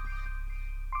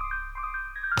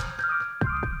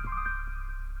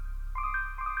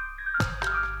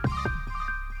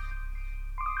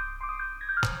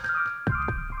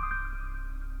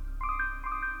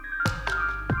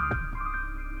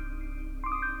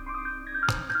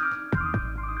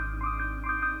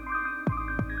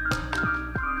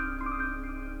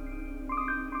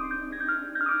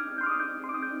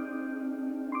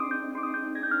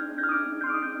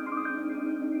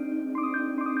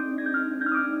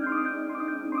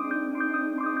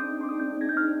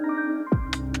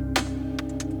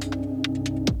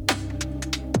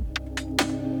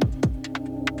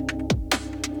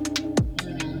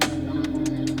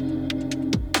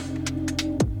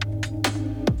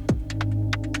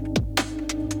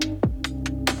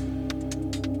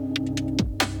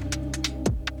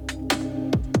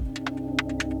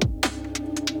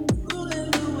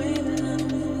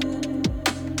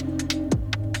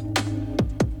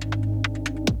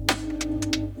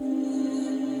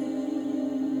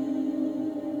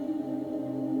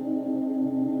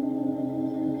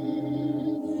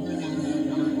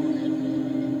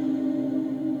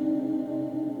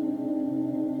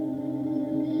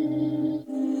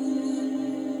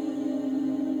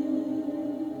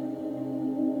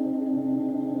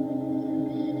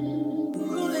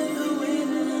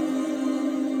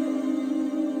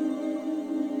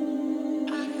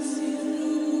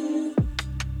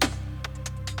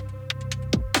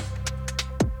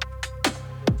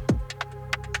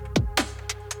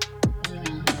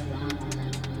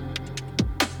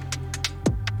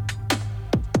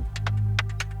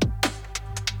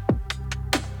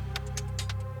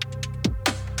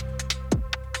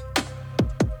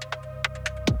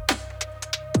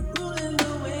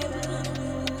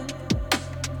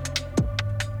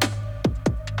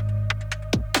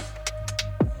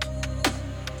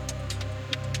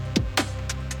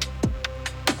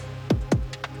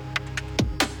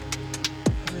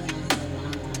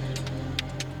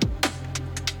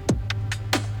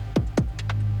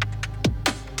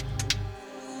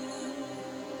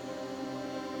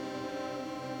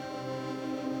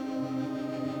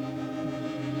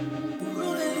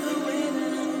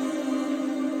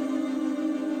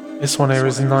 This one here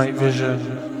is Night Vision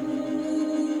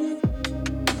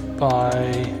by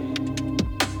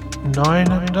Nine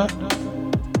Under. I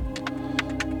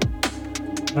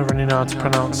don't really know how to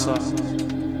pronounce that.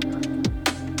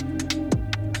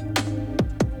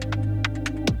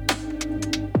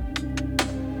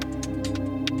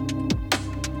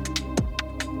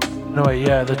 Anyway,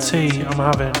 yeah, the tea I'm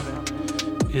having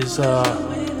is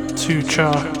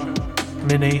Tucha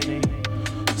Mini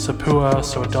Sapua,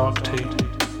 so a dark tea.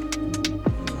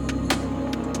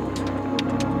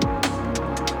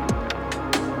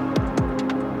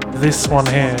 this one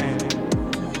here,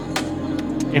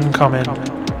 incoming,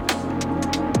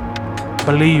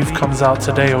 Believe comes out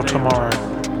today or tomorrow,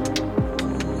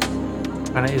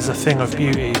 and it is a thing of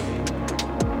beauty.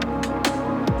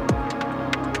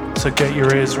 So get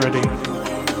your ears ready.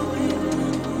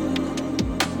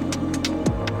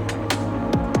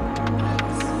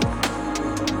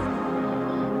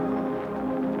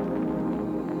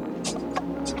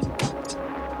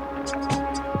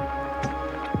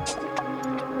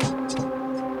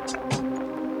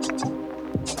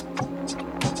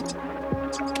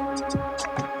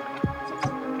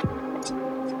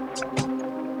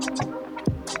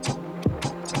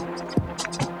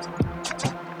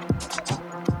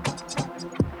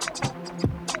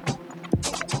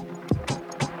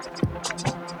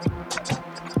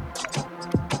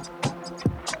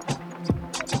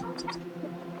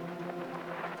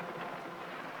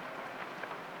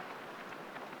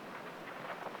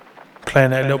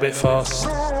 Playing it a little bit fast.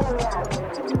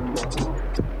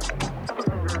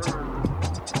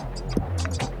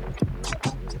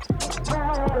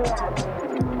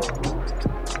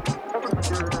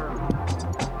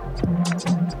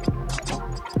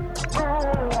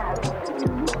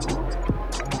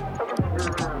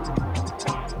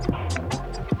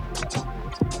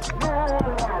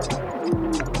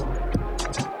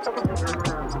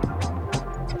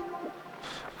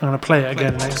 I'm going to play it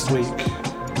again next week.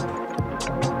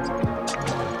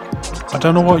 I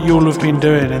don't know what you'll have been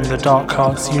doing in the Dark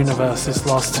Hearts universe this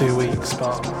last 2 weeks,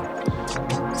 but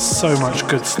so much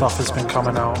good stuff has been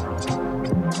coming out.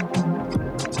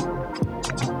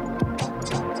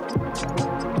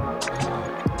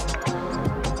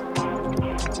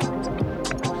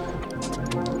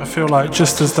 I feel like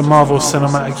just as the Marvel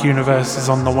Cinematic Universe is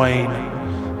on the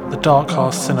wane, the Dark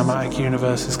Hearts Cinematic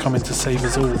Universe is coming to save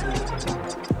us all.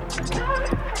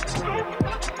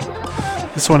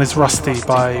 This one is Rusty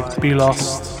by Be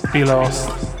Lost,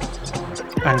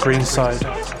 and Greenside.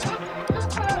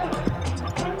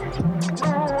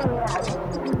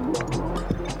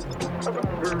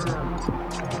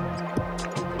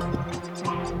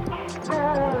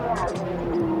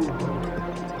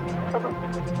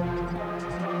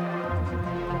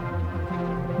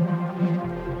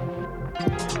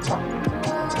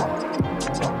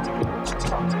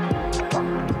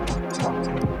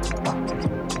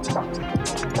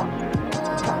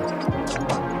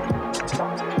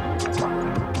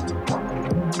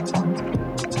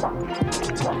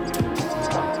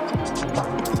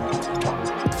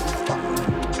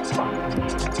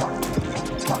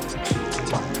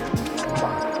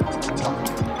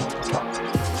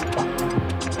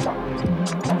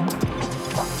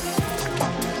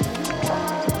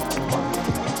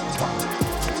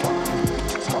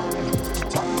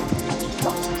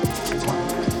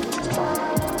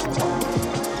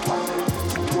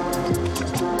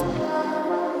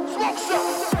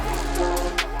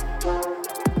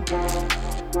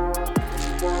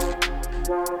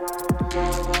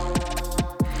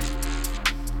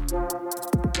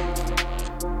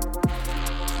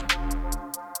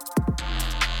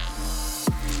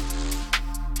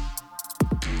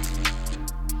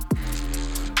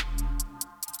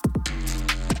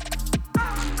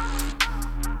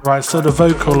 Right, so the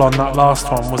vocal on that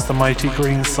last one was the Mighty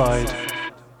Greenside.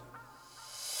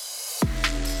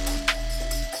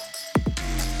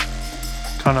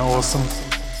 Kinda awesome.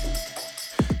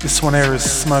 This one here is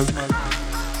Smoke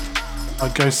by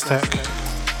Ghost Tech.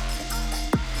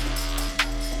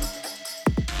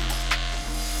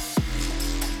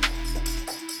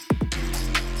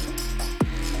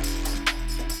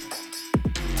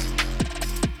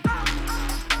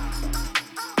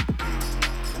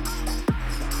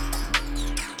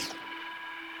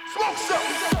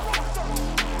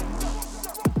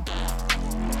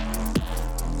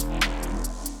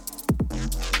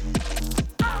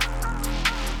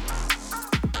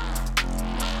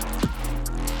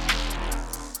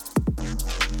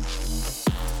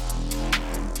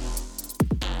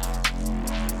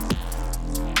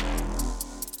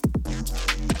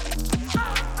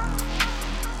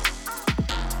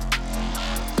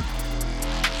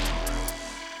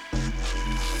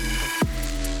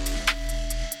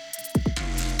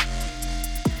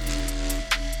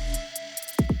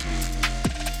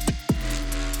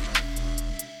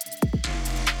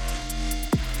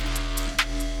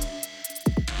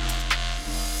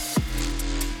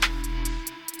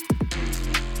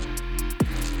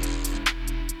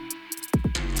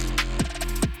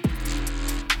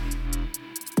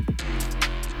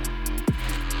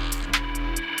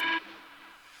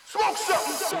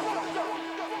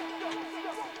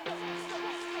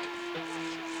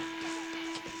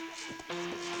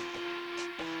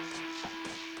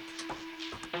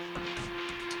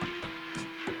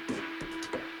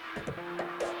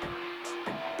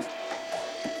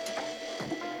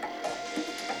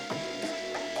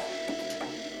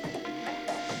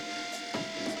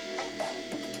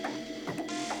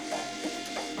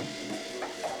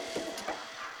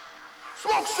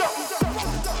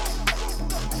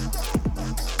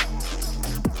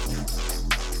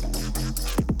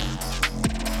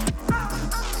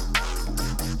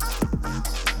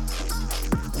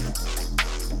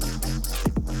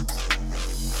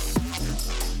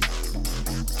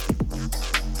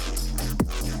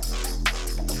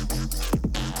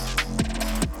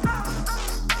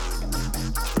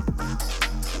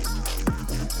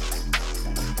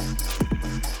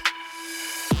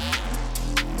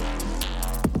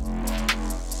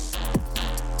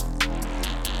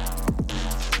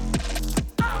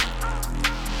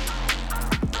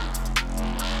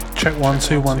 Check 1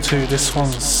 2 1 2. This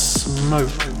one's Smoke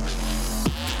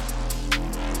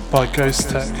by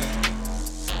Ghost Tech.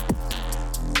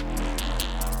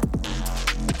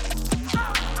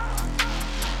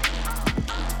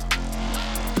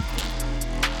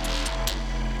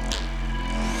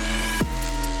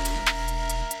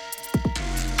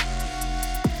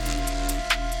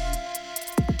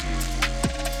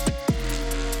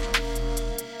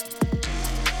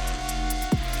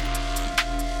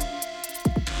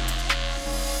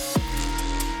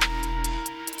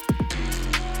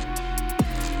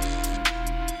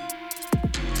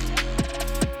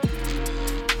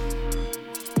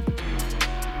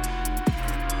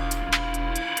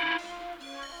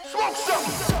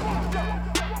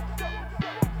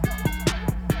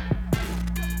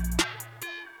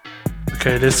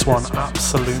 Okay, this one,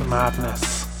 Absolute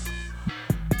Madness.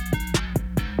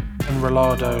 And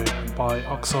Relado by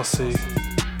Oxossi.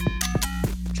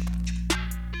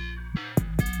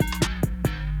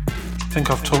 I think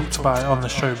I've talked about it on the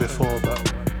show before,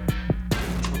 but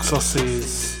Oxossi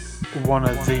is one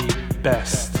of the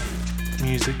best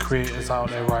music creators out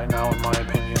there right now, in my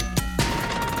opinion.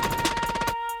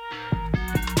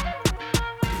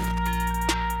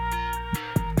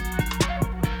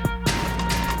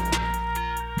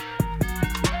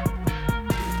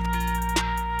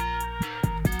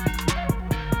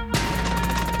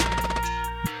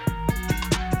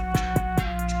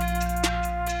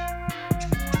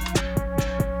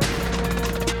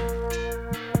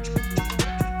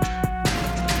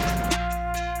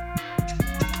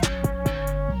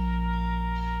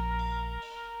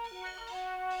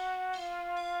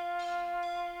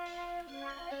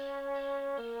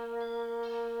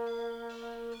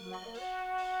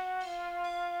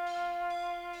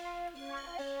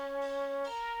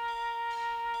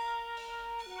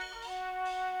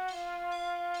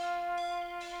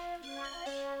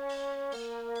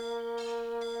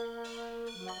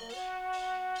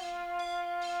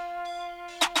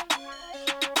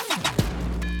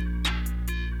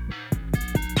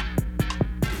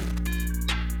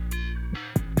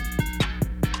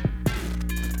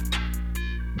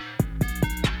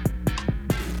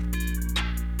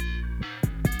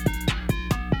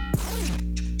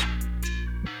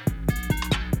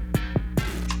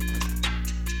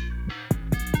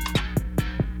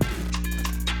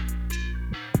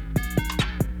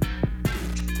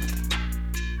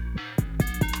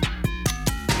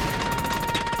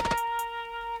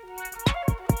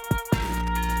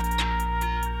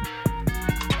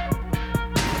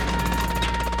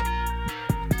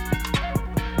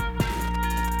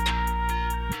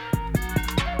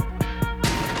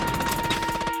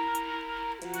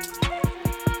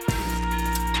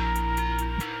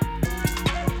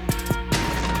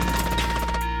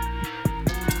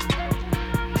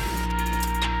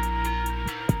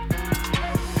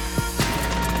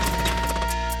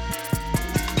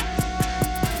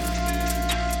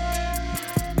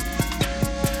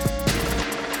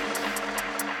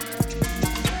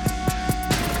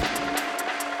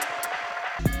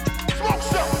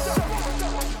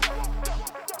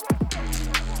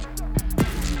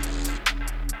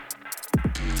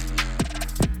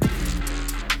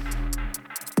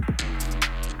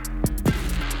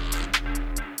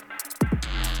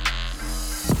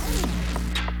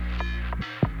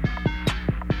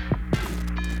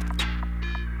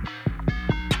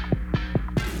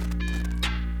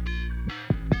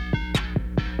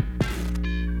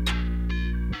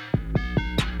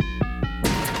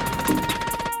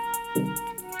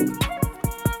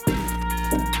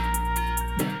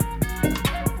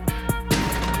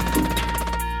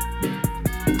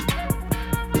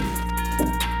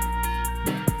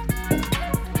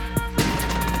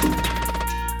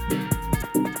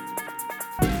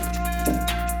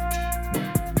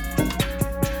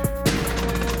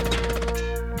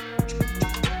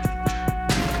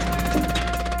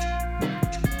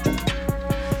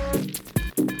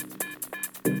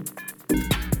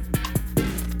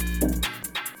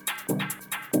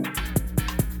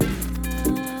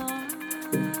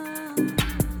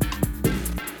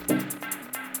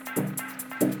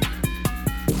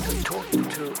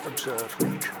 observe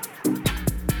nature,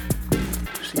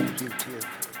 to see the beauty of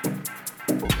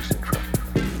what was in front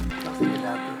of them. Nothing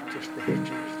elaborate, just the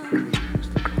hedges, the trees,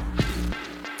 the grass.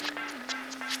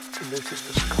 To notice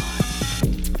the sky.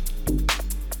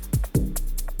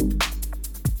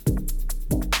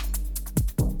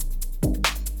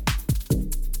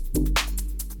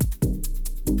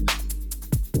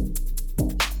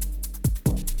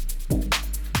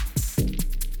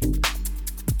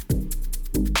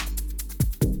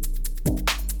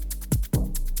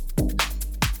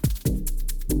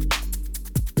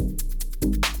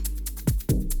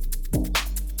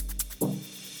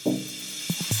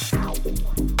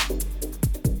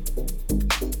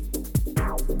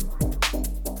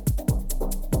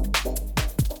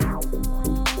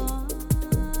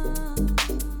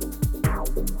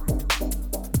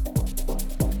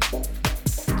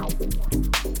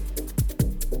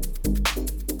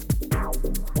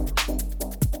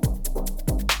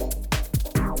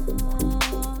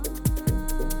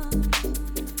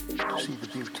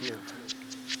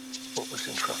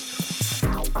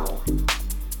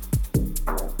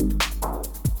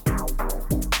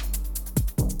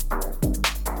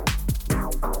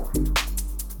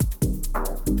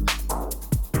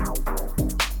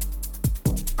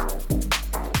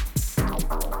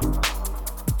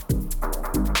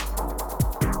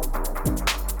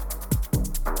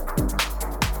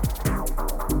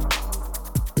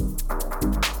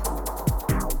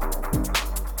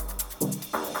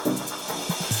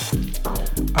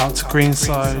 Out to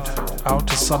Greenside, out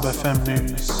to Sub FM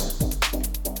News.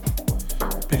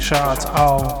 Big shout out to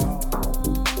Al.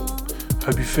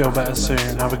 Hope you feel better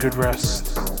soon. Have a good rest.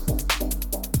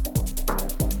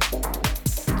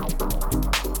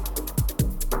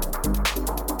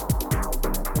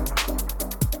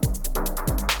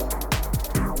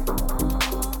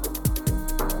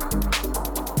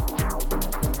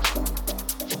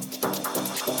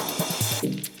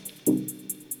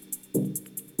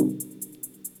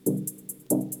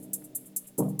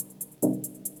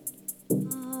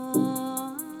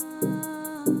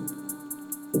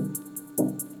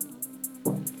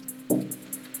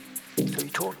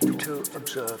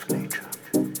 Observe nature,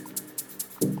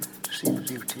 to see the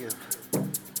beauty of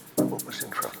what was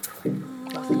in front of them.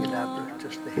 Nothing elaborate,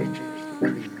 just the hedges, the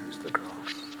trees, the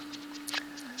grass.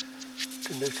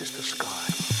 To notice the sky.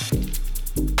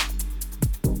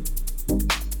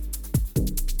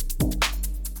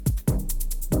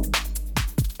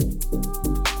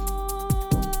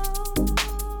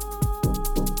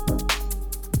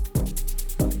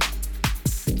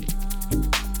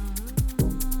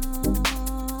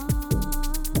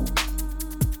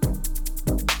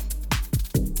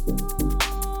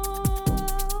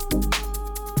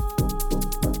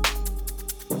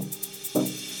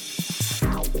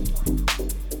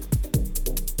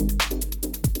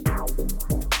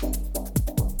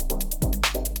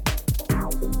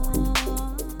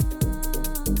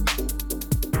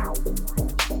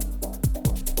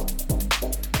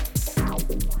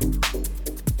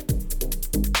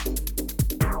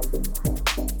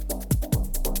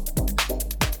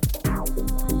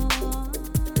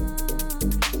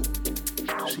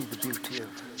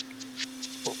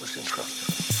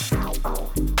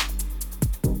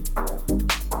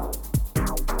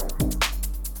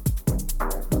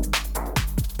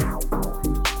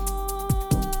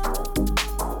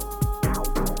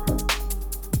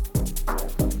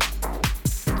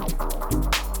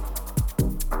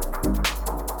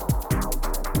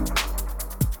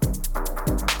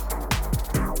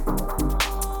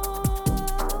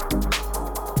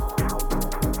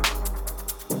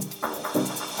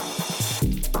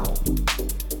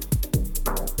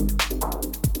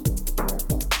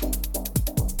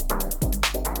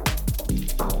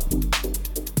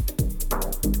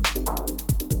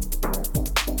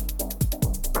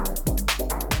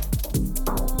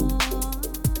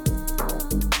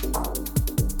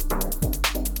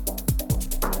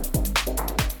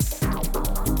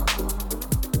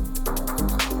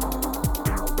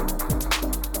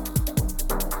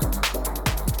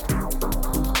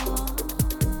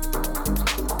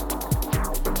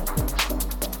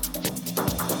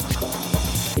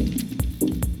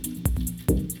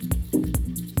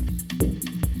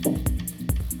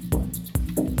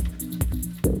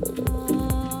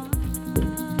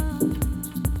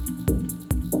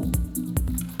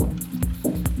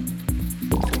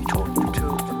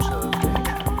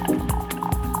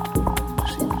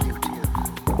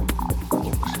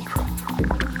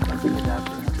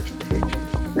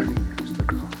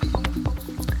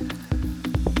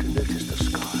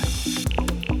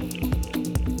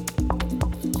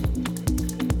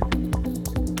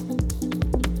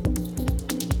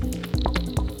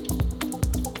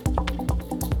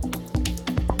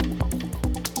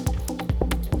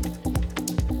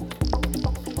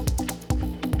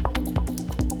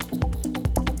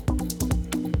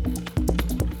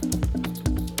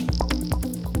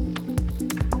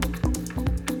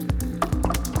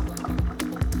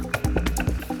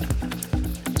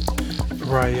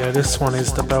 Right, yeah, this one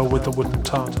is The Bell with the Wooden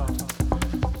Tongue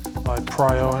by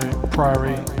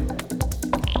Priory.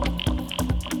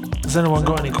 Has anyone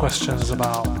got any questions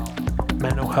about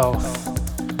mental health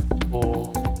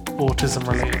or autism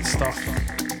related stuff?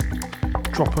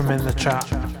 Drop them in the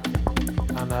chat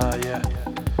and yeah,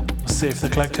 we'll see if the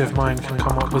collective mind can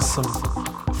come up with some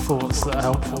thoughts that are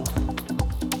helpful.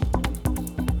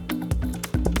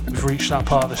 We've reached that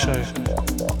part of the show.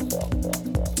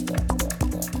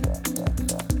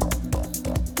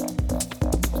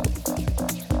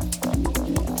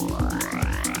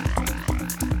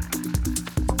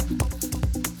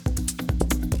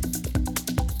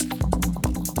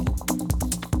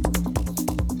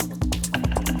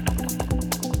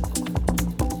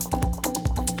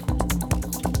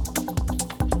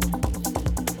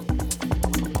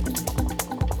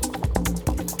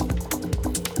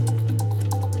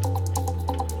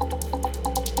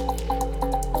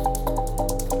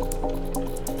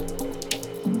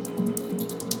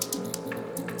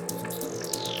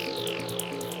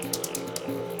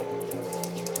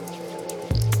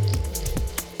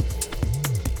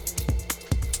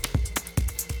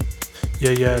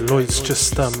 Yeah, Lloyd's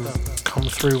just come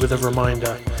through with a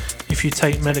reminder. If you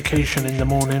take medication in the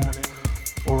morning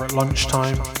or at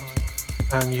lunchtime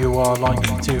and you are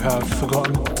likely to have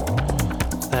forgotten,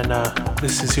 then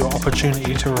this is your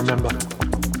opportunity to remember.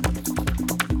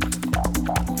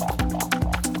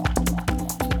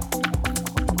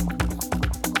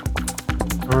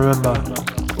 Remember,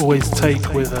 always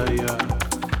take with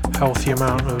a healthy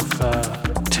amount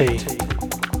of tea.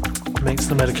 Makes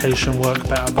the medication work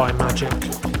better by magic.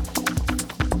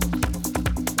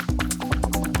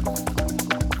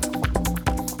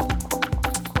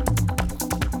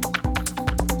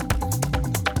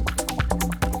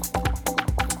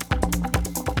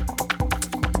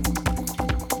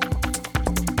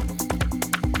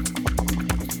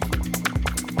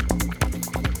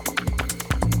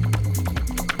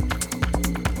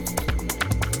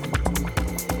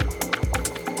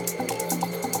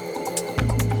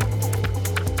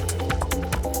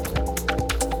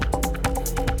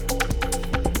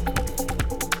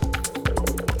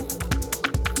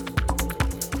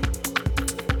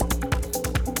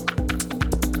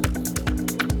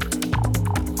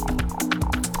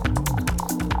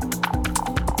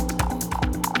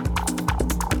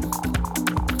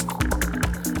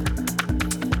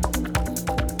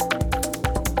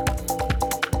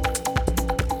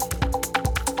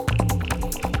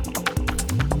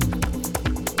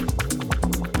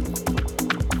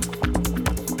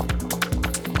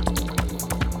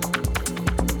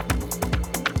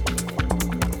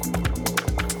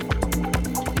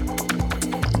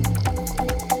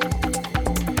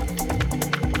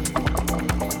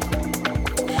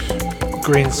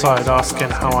 Greenside asking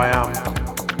how I am.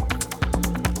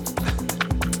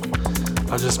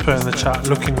 I just put in the chat,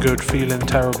 looking good, feeling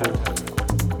terrible.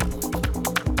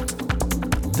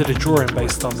 Did a drawing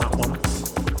based on that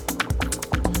once.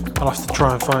 I'll have to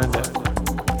try and find it.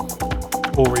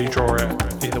 Or redraw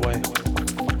it, either way.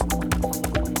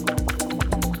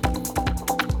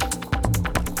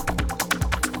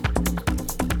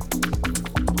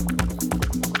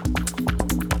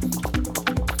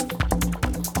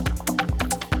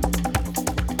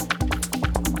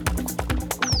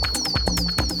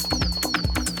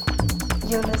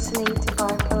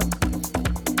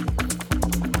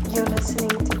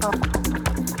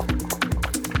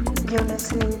 You're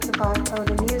listening to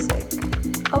Bipolar Music,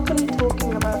 openly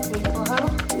talking about mental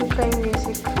health and playing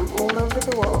music from all over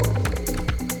the world.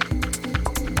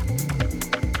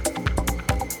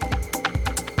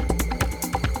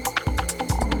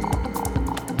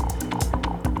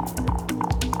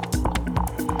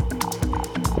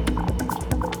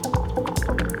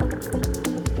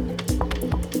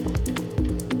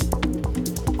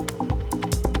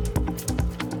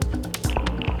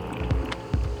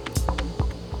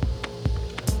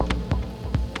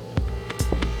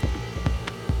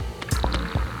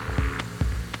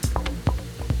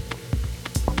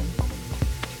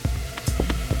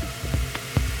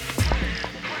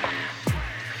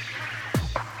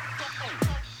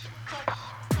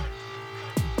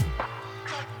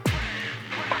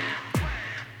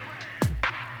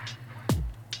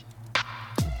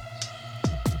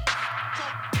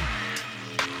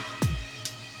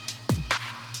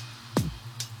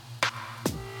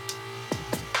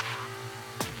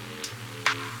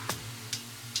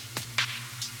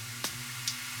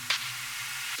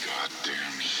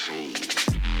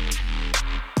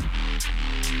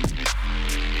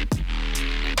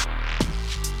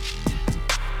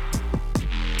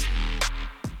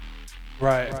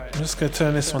 Right, I'm just going to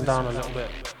turn this one down a little bit.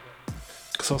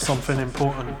 something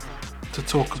important to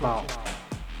talk about.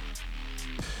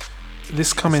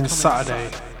 This coming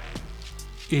Saturday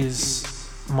is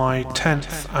my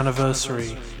 10th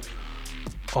anniversary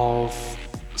of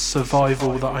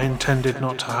survival that I intended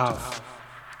not to have.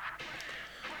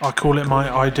 I call it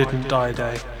my I didn't die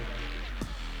day.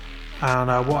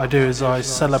 And what I do is I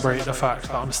celebrate the fact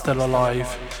that I'm still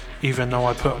alive, even though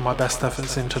I put my best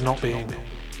efforts into not being.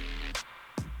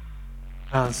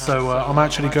 And so I'm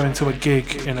actually going to a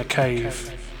gig in a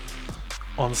cave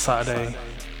on Saturday.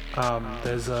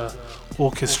 There's a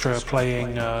orchestra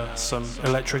playing some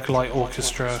Electric Light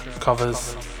Orchestra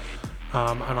covers,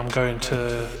 and I'm going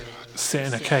to sit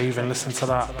in a cave and listen to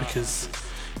that because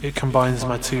it combines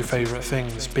my two favourite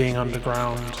things, being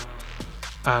underground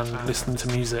and listening to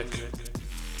music.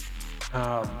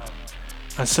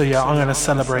 And so yeah, I'm going to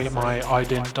celebrate my I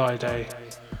didn't die day,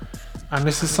 and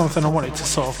this is something I wanted to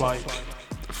sort of like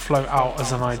float out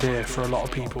as an idea for a lot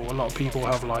of people. A lot of people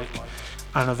have like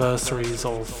anniversaries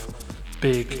of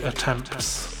big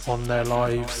attempts on their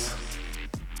lives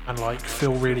and like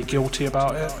feel really guilty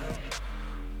about it,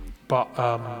 but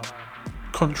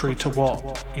contrary to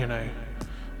what, you know,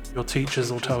 your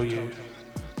teachers will tell you,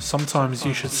 sometimes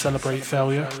you should celebrate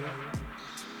failure.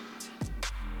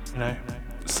 You know,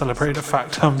 celebrate the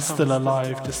fact I'm still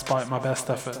alive despite my best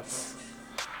efforts,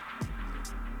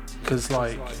 because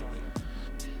like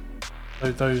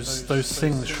those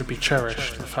things should be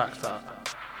cherished. The fact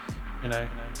that, you know,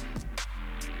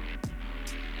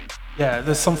 yeah,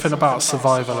 there's something about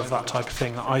survival of that type of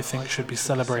thing that I think should be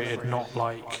celebrated, not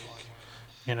like,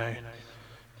 you know,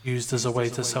 used as a way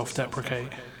to self-deprecate.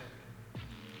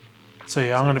 So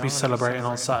yeah, I'm going to be celebrating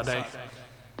on Saturday.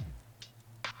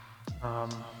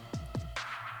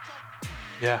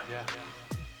 Yeah.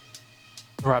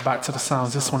 Right, back to the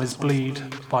sounds. This one is Bleed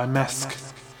by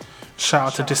Mesk. Shout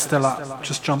out to Distiller,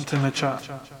 just jumped in the chat.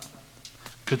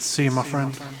 Good to see you, my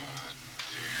friend.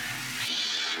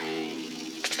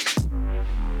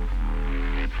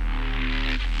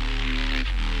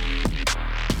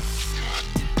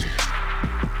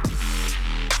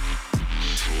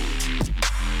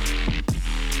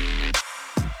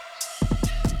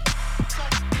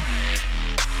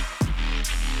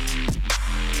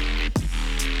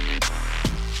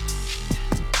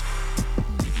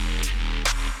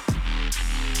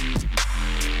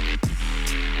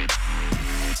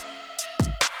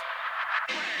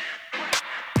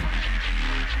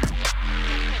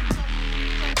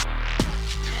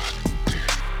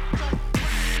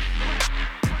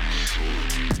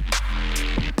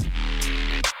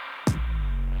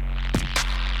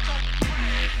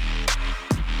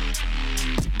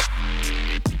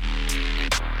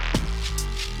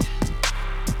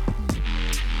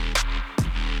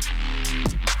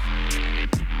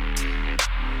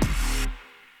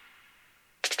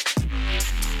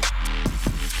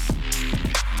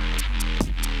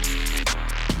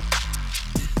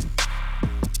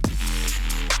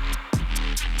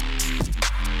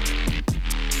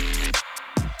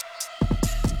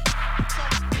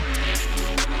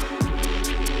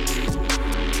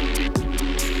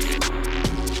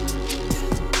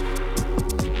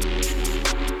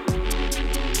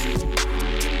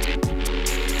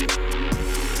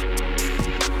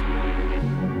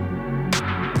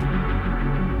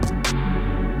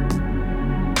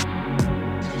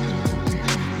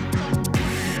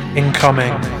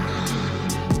 Incoming.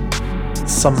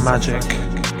 Some magic.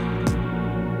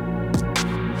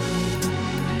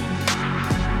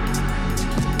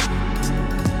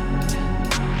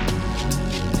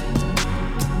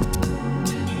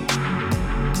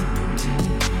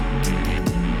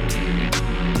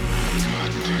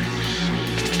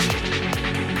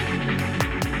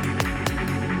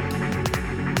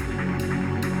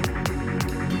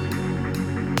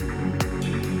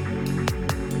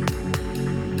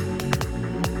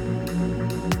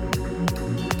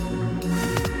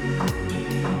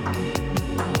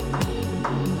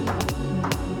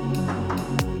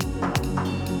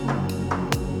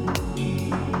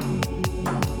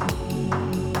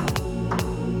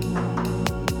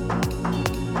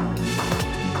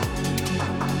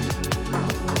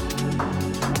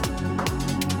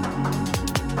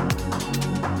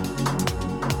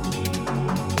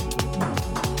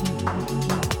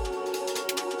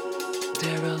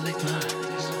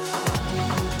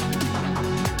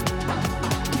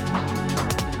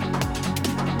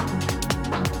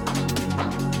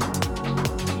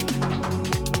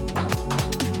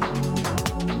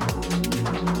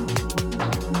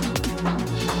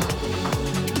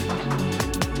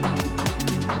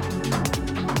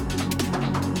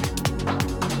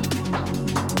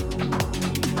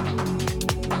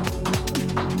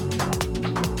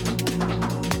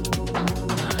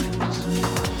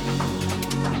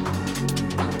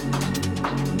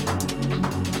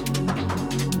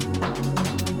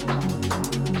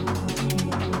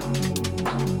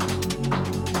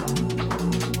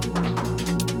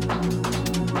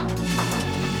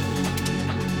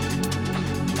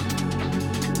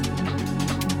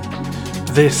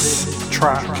 This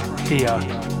track here,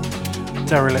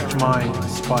 Derelict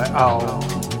Minds by Owl.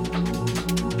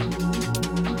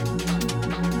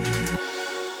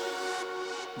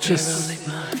 Just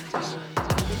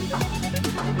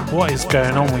what is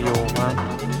going on with you all, man?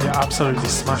 You're absolutely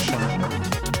smashing it.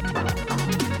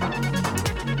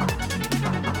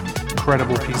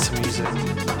 Incredible piece of music.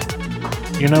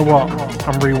 You know what?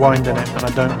 I'm rewinding it and I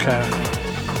don't care.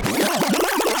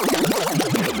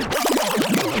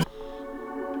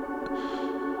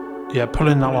 Yeah,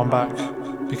 pulling that one back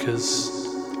because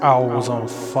Owl was on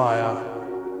fire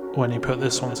when he put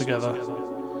this one together.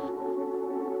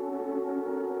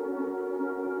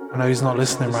 I know he's not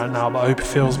listening right now, but I hope he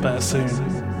feels better soon.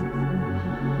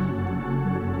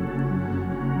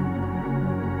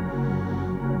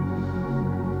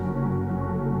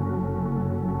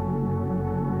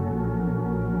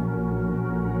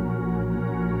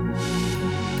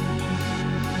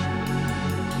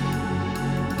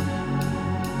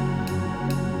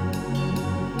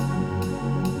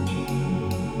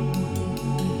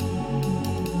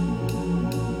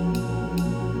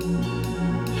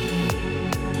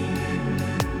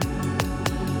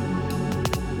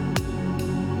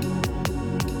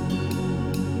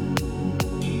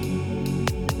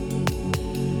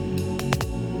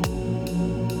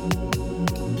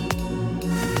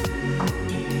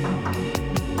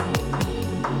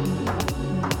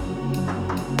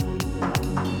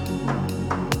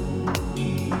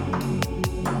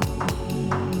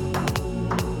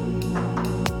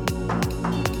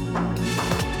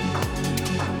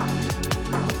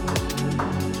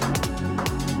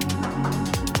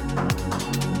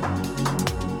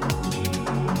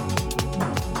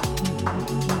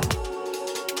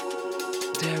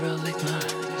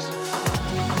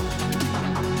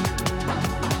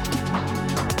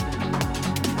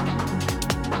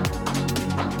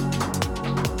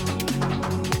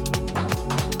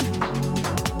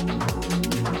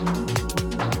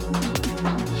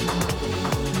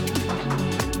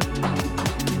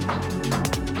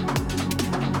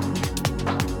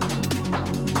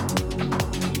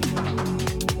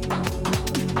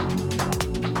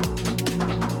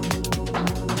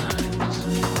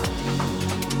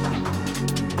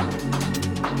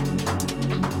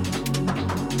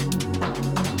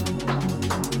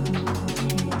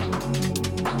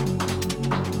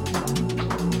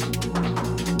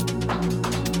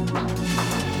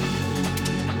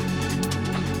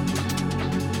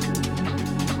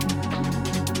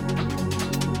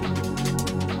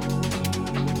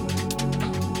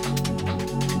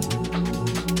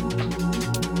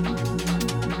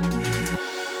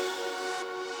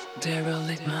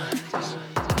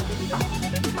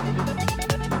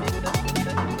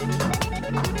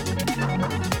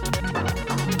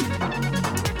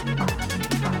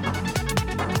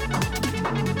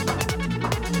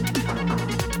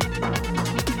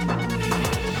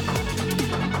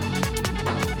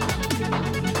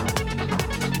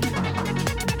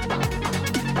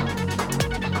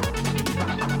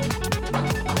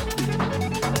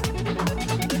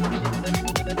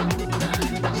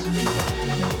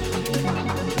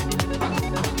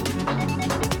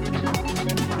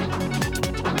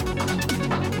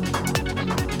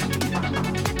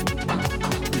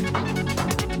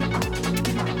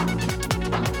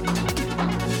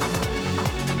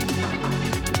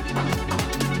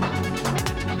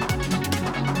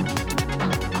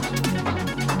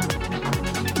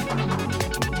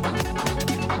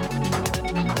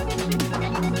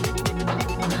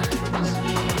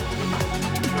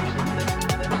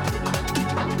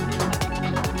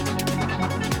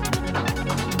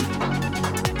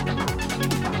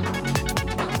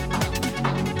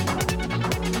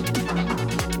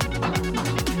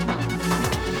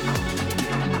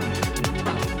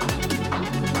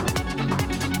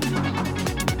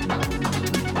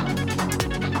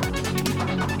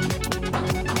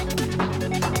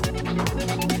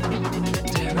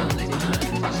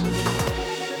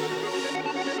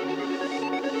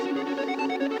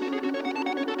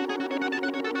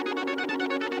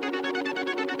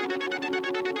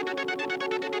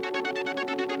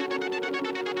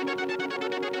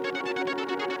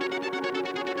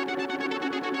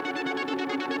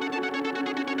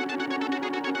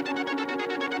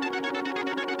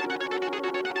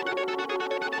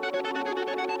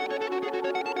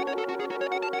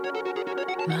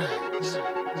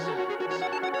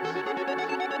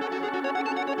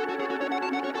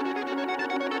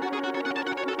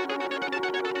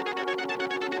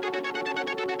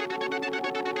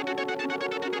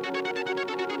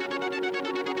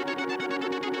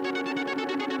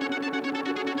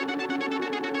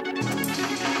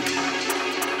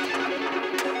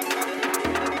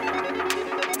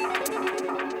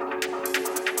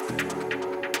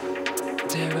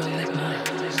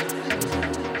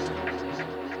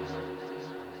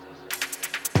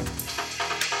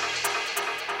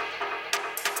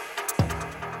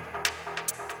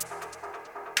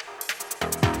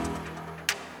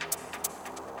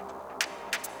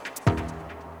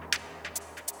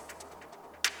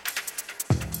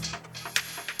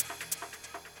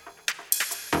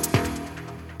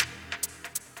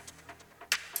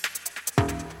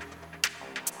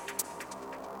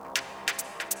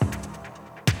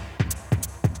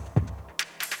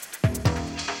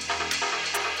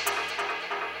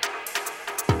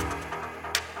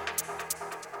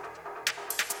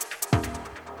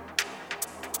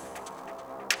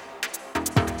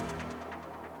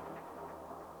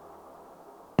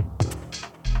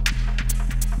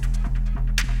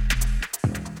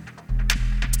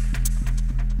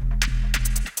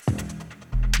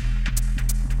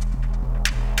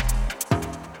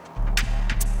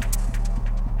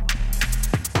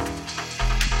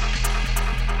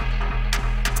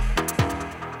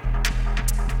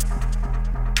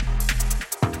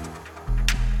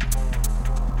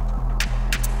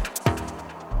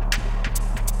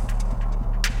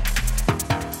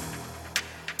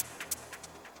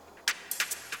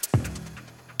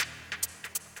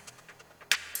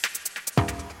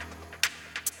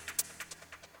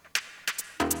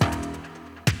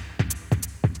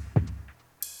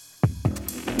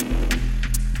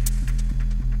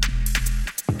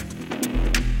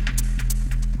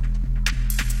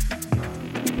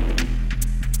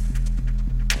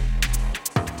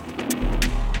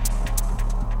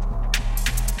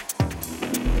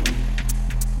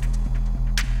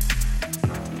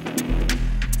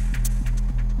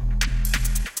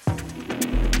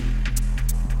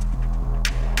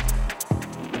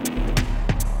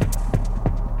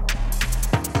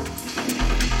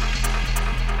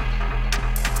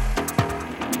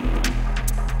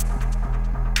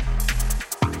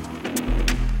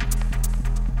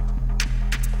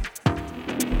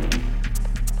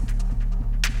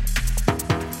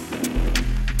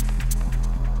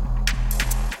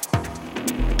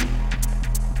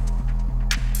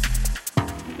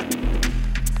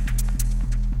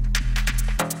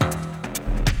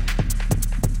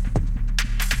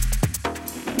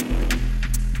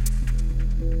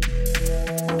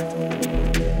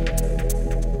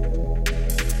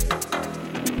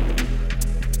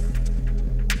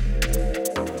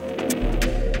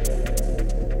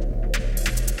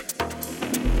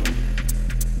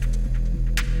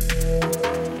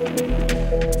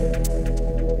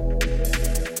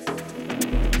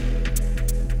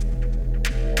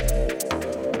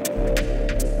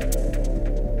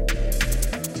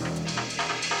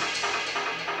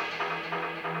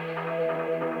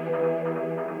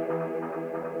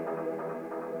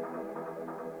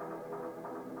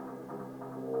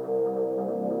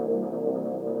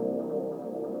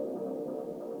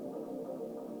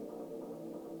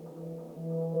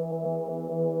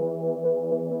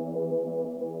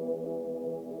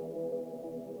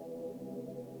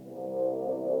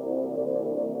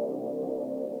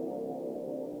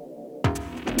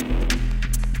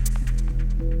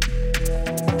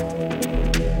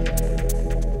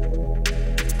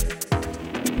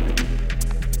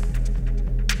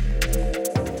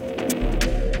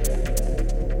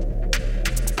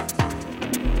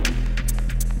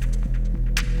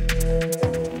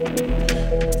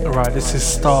 Right, this is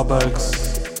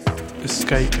Starberg's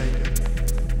Escape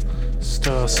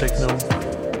Stir Signal.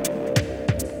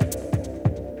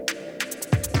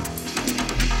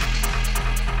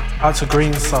 Out to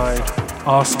Greenside,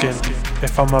 asking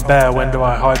if I'm a bear, when do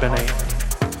I hibernate?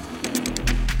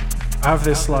 I have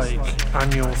this like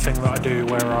annual thing that I do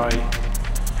where I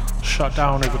shut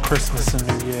down over Christmas and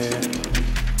New Year.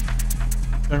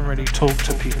 Don't really talk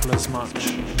to people as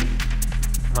much.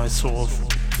 And I sort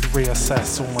of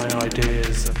reassess all my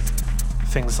ideas and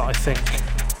things that I think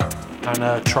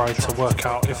and try to work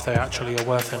out if they actually are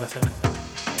worth anything.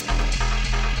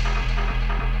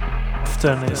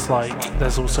 Often it's like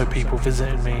there's also people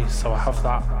visiting me, so I have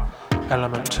that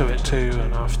element to it too,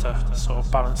 and I have to sort of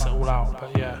balance it all out.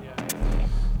 But yeah,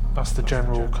 that's the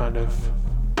general kind of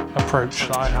approach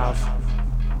that I have.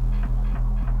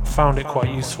 Found it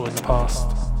quite useful in the past.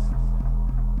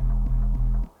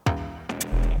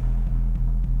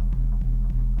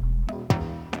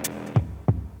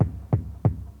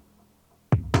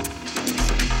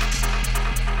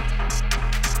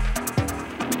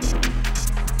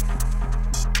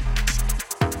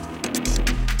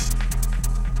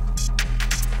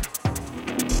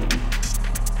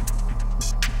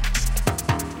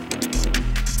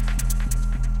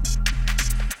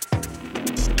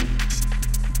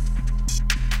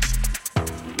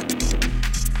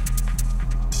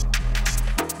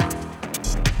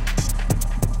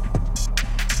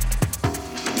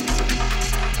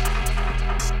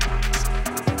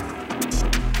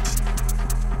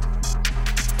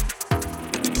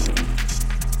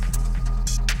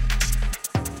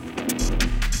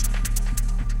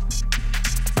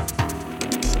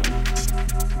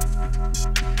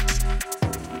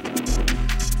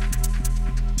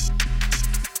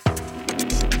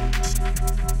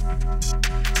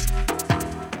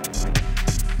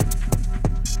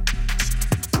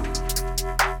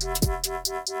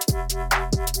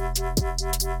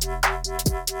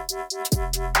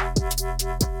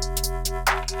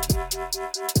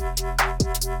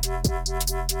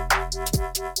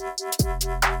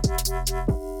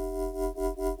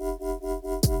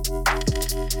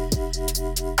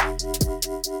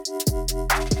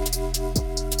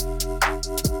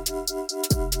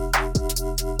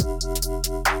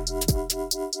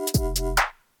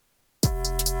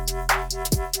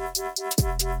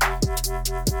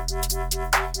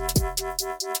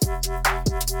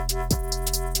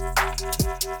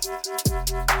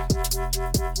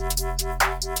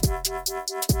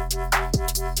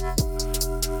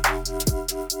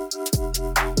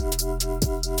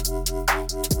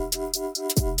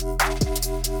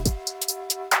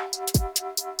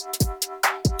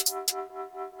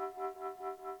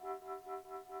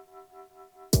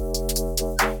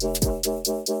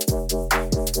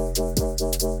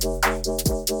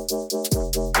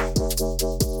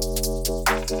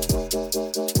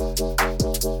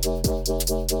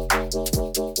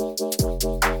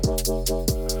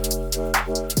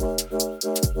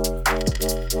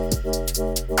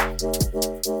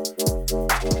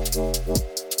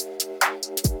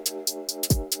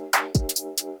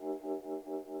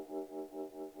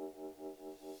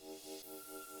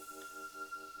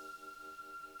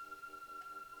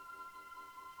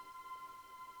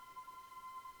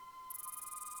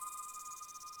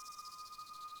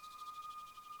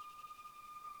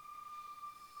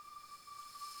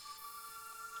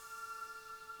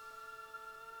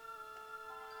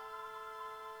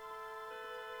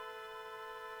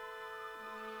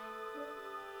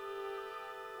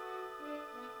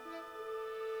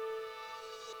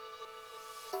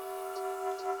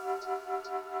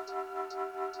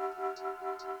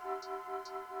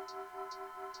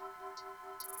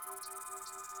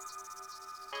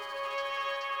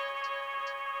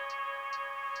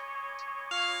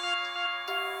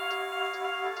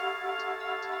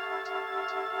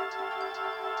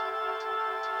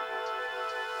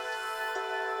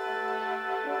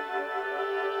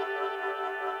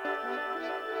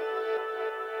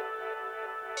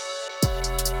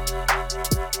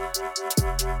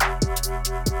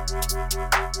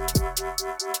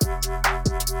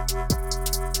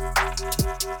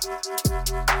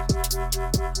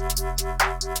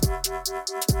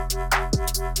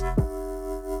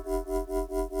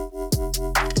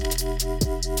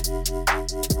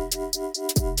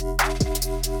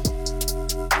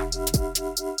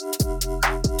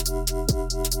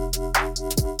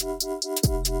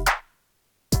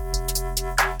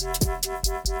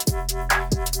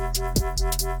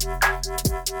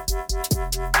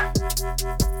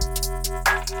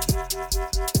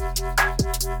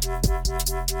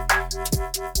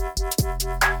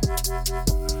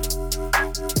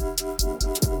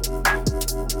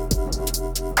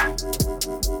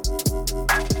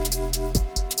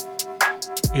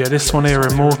 Yeah, this one here,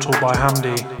 Immortal by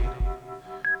Hamdi.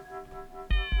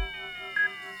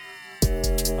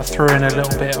 I threw in a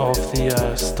little bit of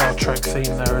the Star Trek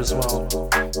theme there as well.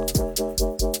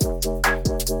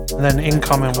 And then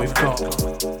incoming we've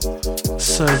got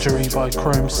Surgery by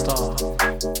Chrome Star.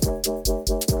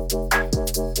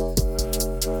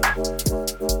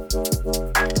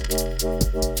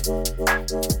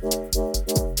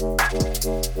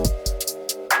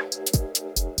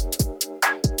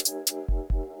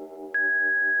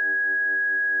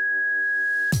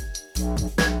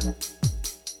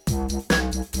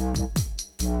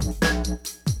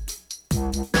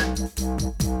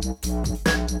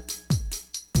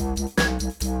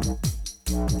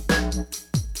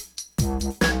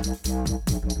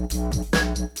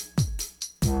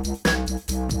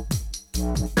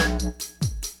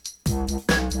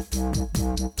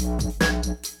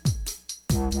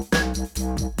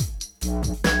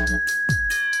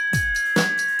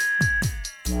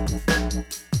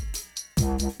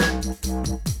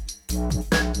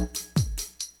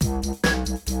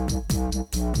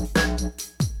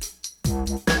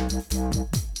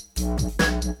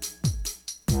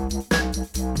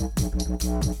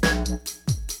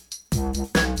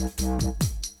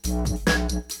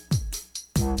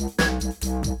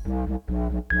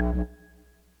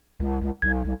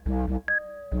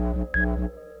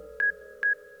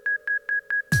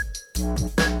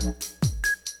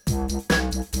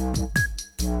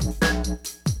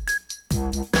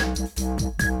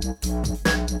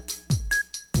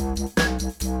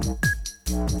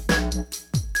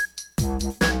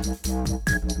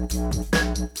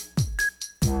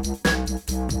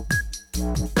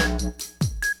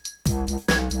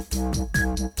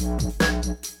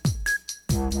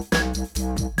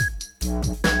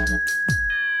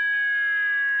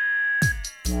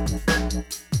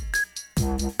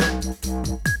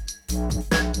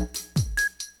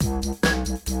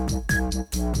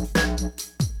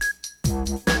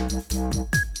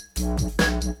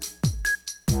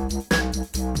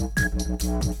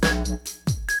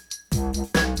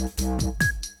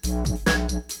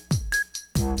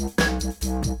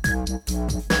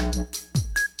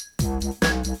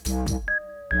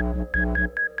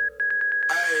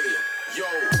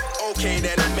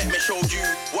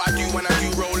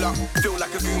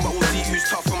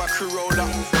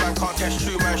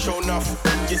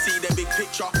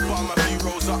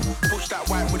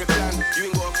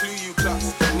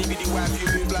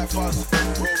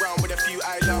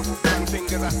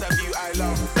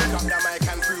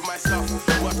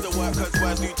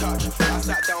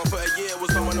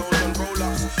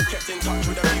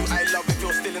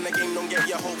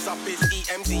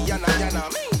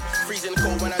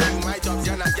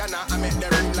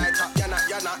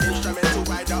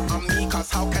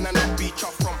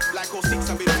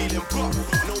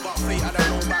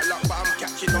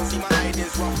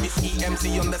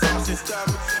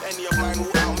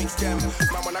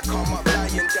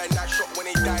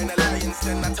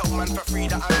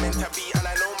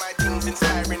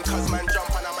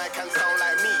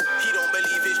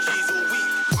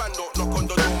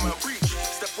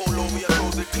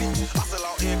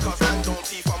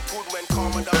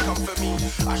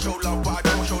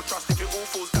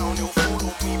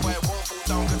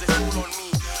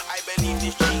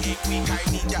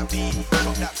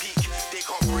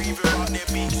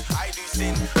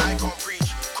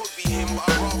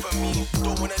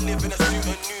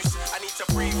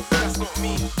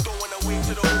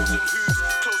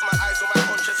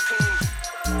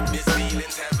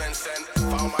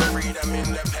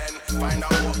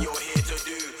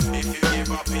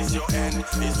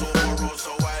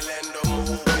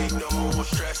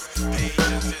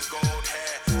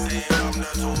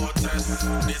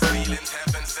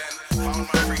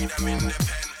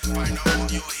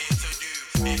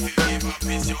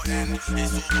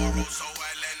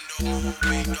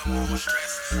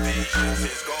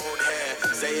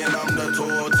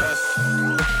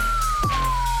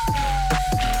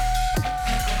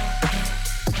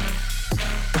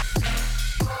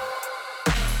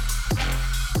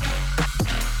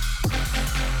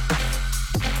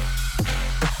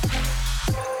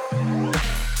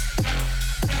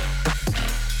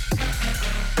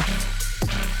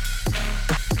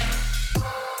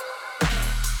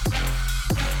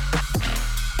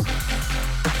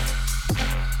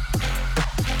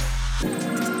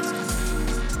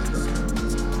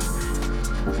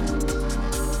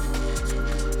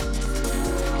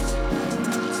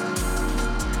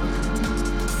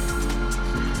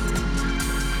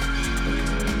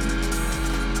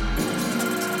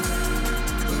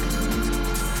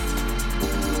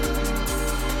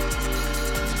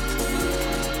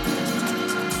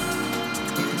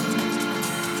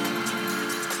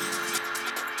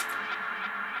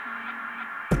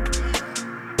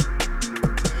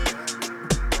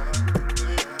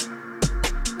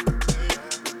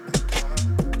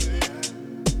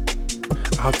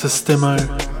 Out to Stimo.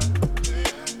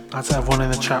 Out to everyone in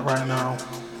the chat right now.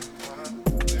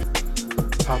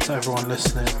 Out to everyone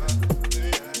listening.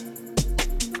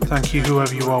 Thank you,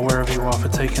 whoever you are, wherever you are, for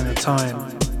taking the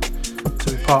time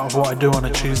to be part of what I do on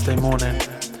a Tuesday morning.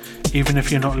 Even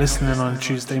if you're not listening on a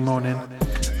Tuesday morning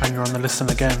and you're on the listen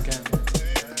again.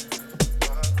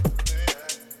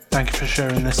 Thank you for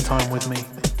sharing this time with me.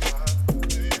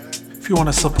 If you want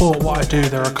to support what I do,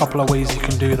 there are a couple of ways you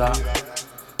can do that.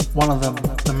 One of them,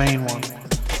 the main one,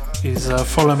 is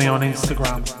follow me on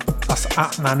Instagram. That's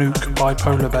at Nanook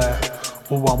Bipolar Bear,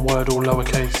 all one word, all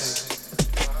lowercase.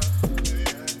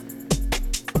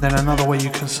 Then another way you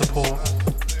can support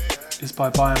is by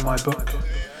buying my book.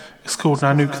 It's called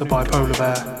Nanook the Bipolar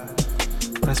Bear,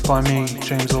 and it's by me,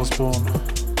 James Osborne.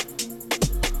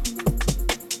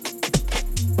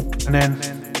 And then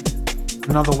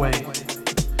another way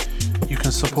you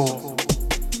can support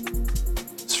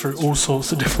is through all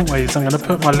sorts of different ways. I'm going to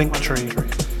put my link tree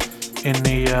in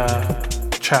the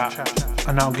chat,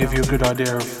 and that'll give you a good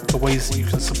idea of the ways that you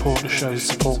can support the show,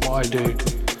 support what I do.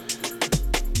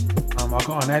 I've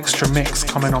got an extra mix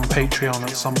coming on Patreon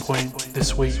at some point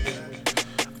this week.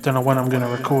 Don't know when I'm going to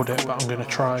record it, but I'm going to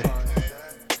try.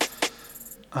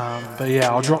 But yeah,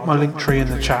 I'll drop my link tree in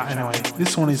the chat anyway.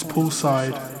 This one is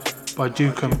Poolside by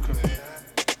Dukem.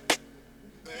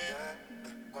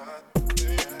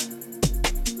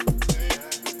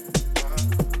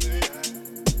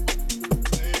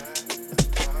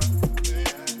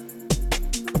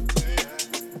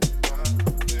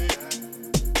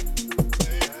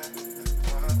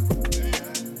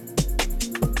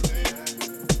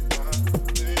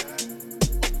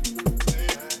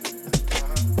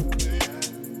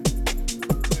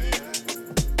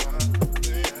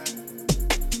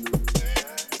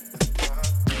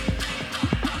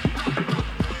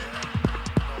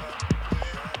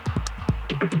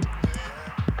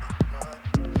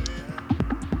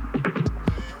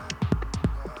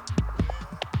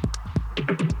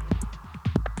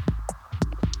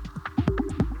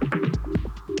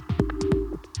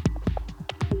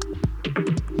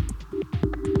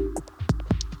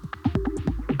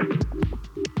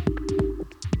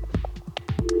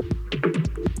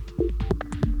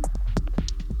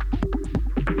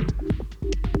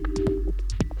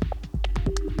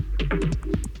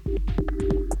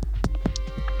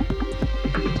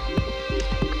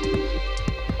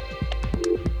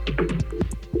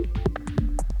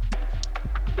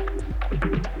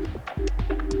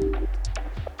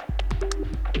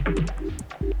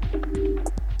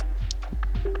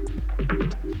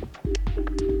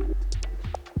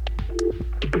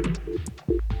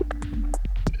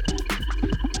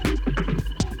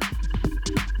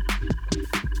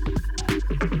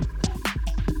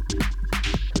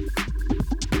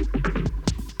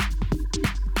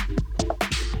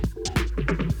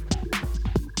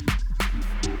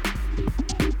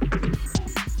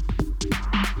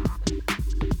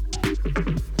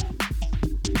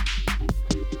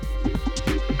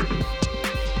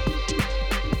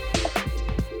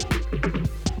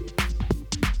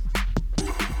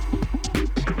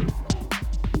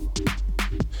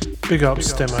 Big up,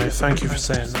 Stimo. Thank you for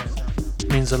saying that.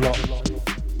 It means a lot.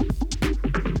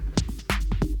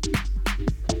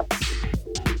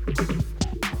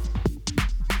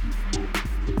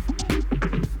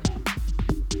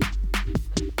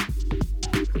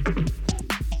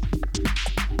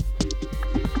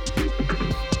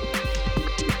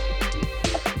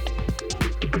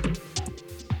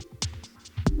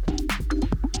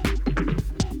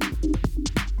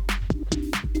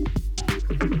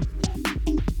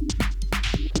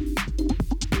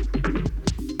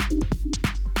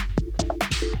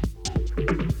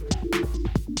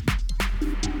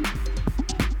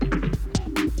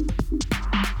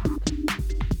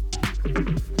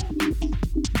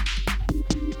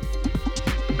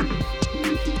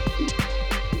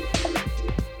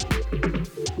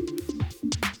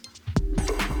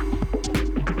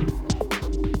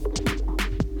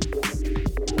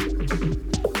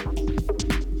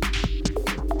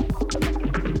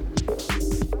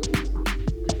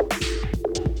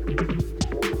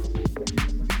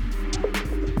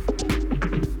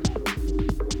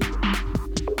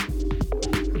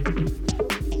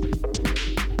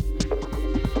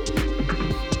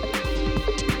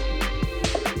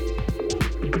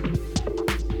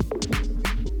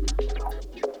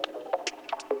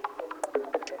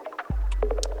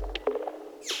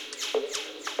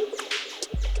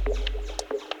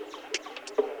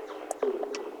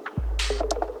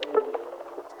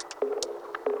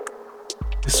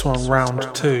 This one,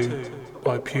 Round 2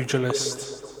 by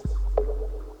Pugilist.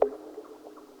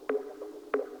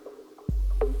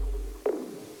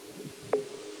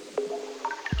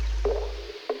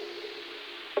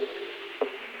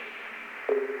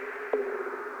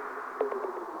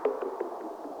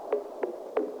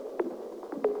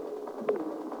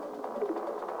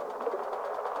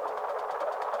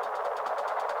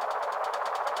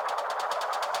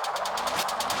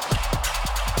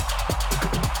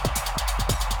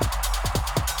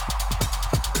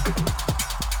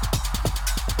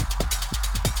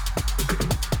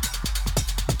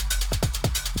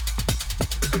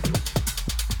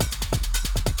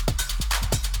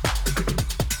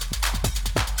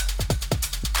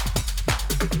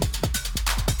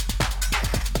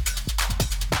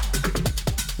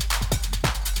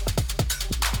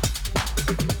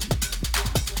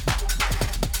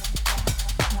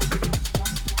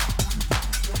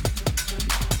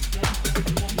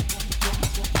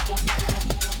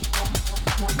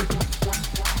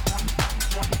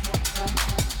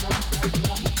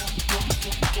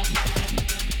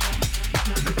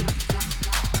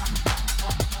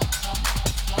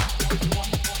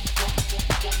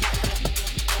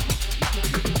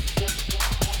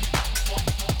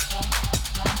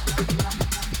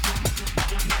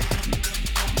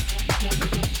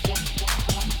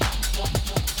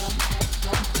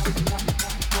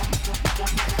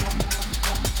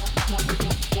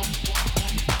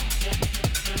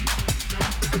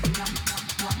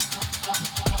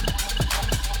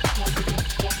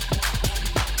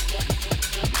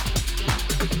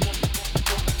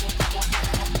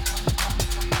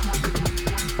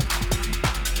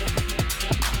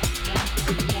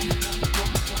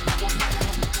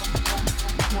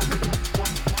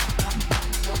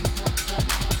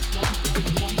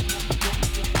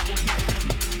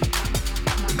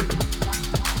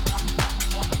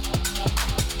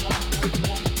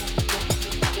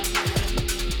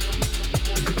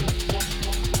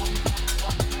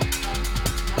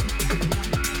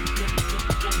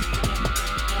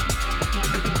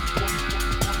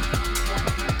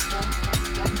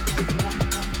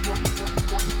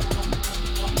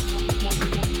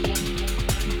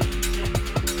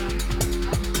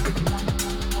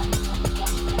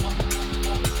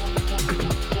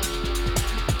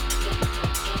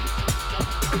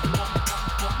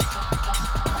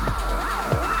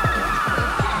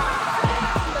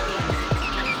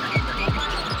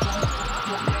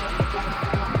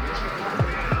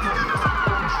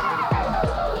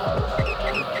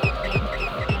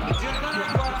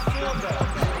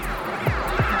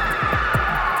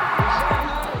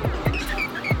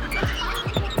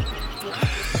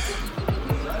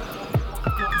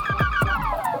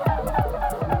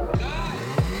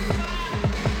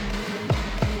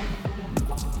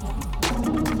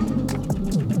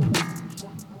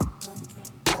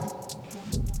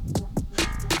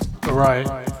 Right,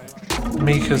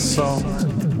 Mika's song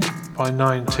by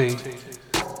 90.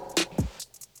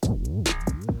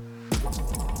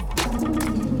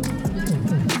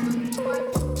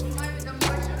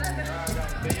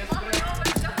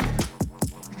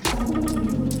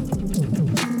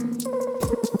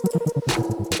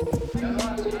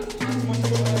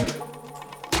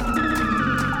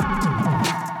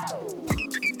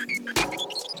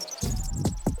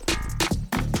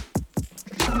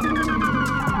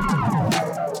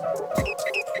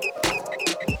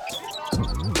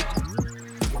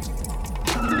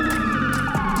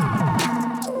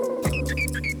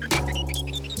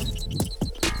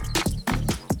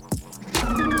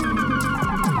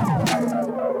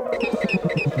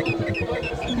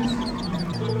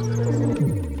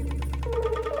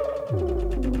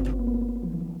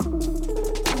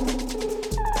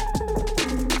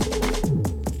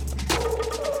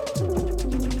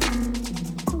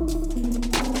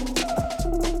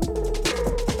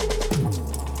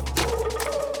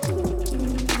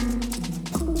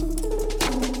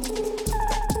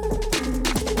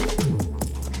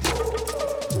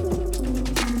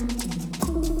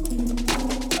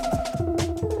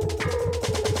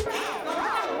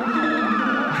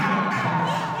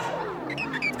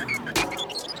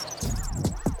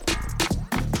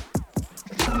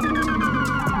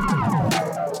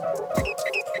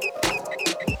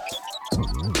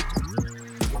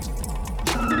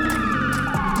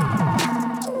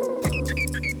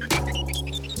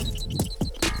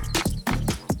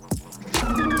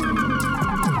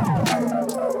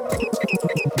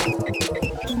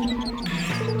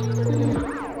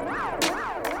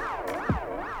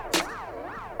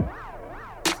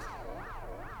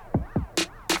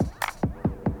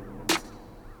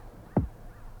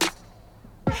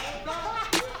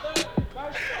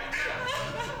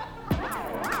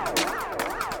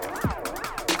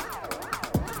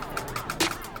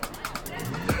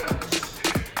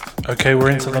 Okay,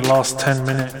 we're into the last 10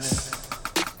 minutes.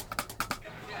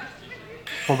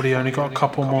 Probably only got a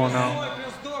couple more now.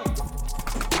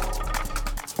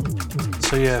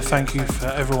 So yeah, thank you for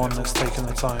everyone that's taken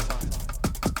the time.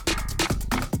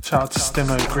 Shout out to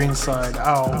Stimo, Greenside,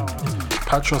 Al,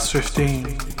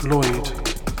 Patros15, Lloyd.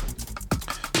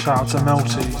 Shout out to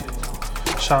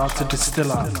Melty. Shout out to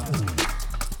Distiller.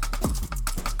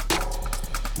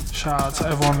 Shout out to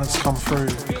everyone that's come through.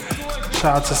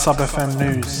 Shout out to Sub FM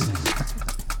News.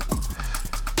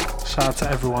 Shout out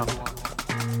to everyone.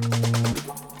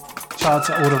 Shout out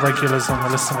to all the regulars on the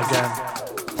Listen Again.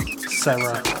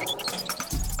 Sarah.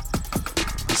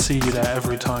 I see you there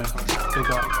every time.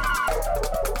 Big up.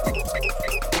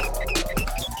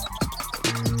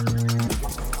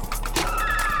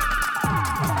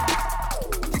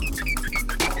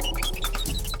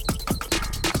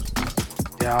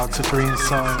 Yeah, out to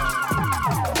Greenside.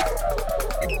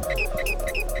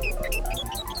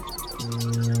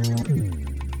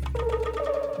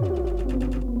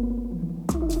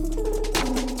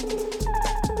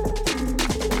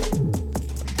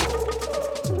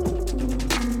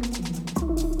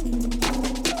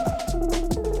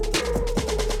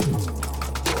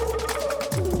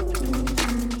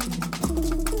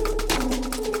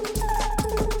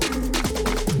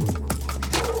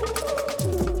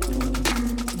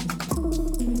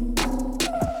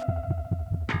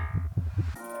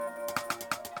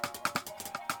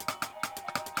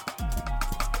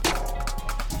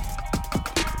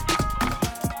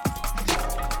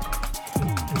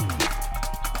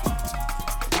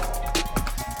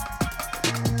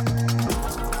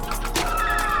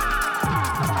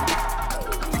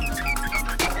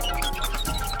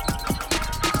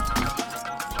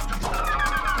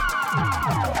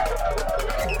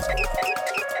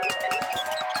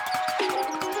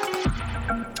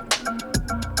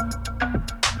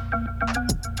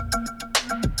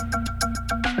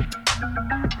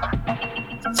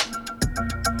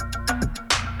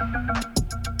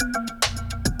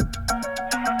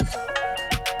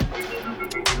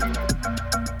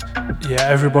 Yeah,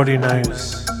 everybody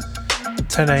knows.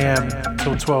 10 a.m.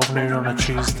 till 12 noon on a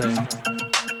Tuesday.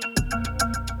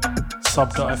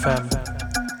 Sub.fm.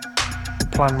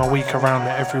 Plan my week around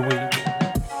it every week.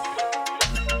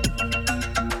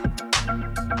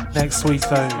 Next week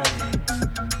though,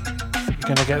 you're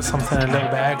gonna get something a little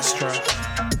bit extra.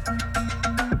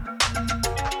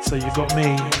 So you got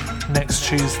me next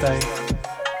Tuesday,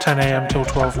 10 a.m. till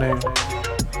 12 noon.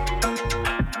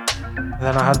 And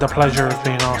then I had the pleasure of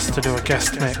being asked to do a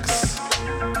guest mix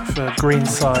for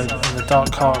Greenside and the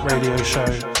Dark Heart radio show.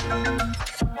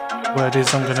 Word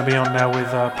is I'm going to be on there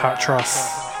with Patras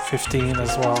 15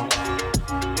 as well.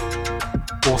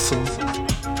 Awesome.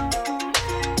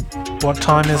 What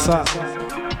time is that?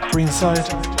 Greenside?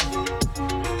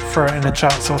 Throw it in the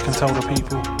chat so I can tell the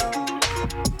people.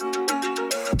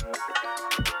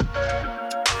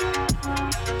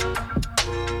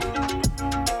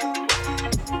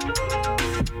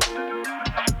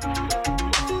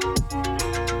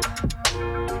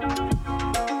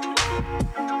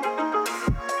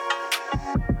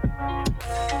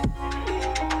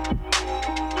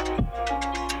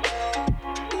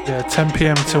 Yeah, 10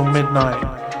 p.m. till midnight.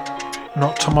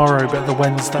 Not tomorrow, but the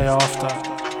Wednesday after.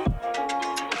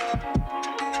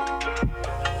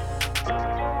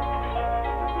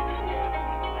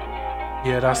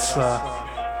 Yeah,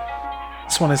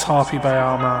 this one is Harpy by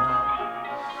Our Man.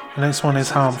 The next one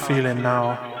is How I'm Feeling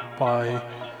Now by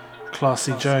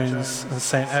Classy Jones and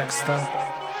Saint Esker,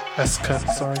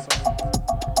 sorry.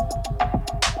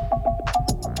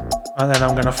 And then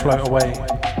I'm gonna float away.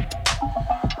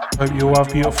 Hope you all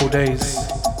have beautiful days.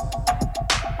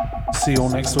 See you all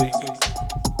next week.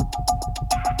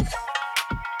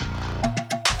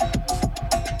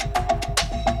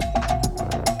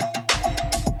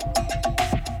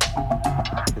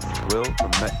 This is Will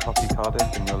from Met Coffee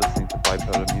Cardiff, and you're listening to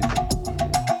Bipolar Music.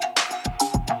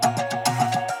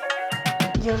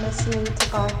 You're listening to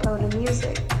Bipolar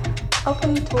Music,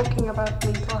 openly talking about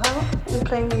mental health and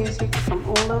playing music from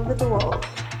all over the world.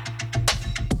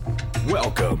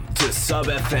 Welcome to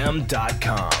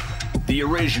subfm.com, the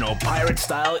original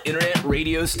pirate-style internet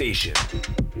radio station.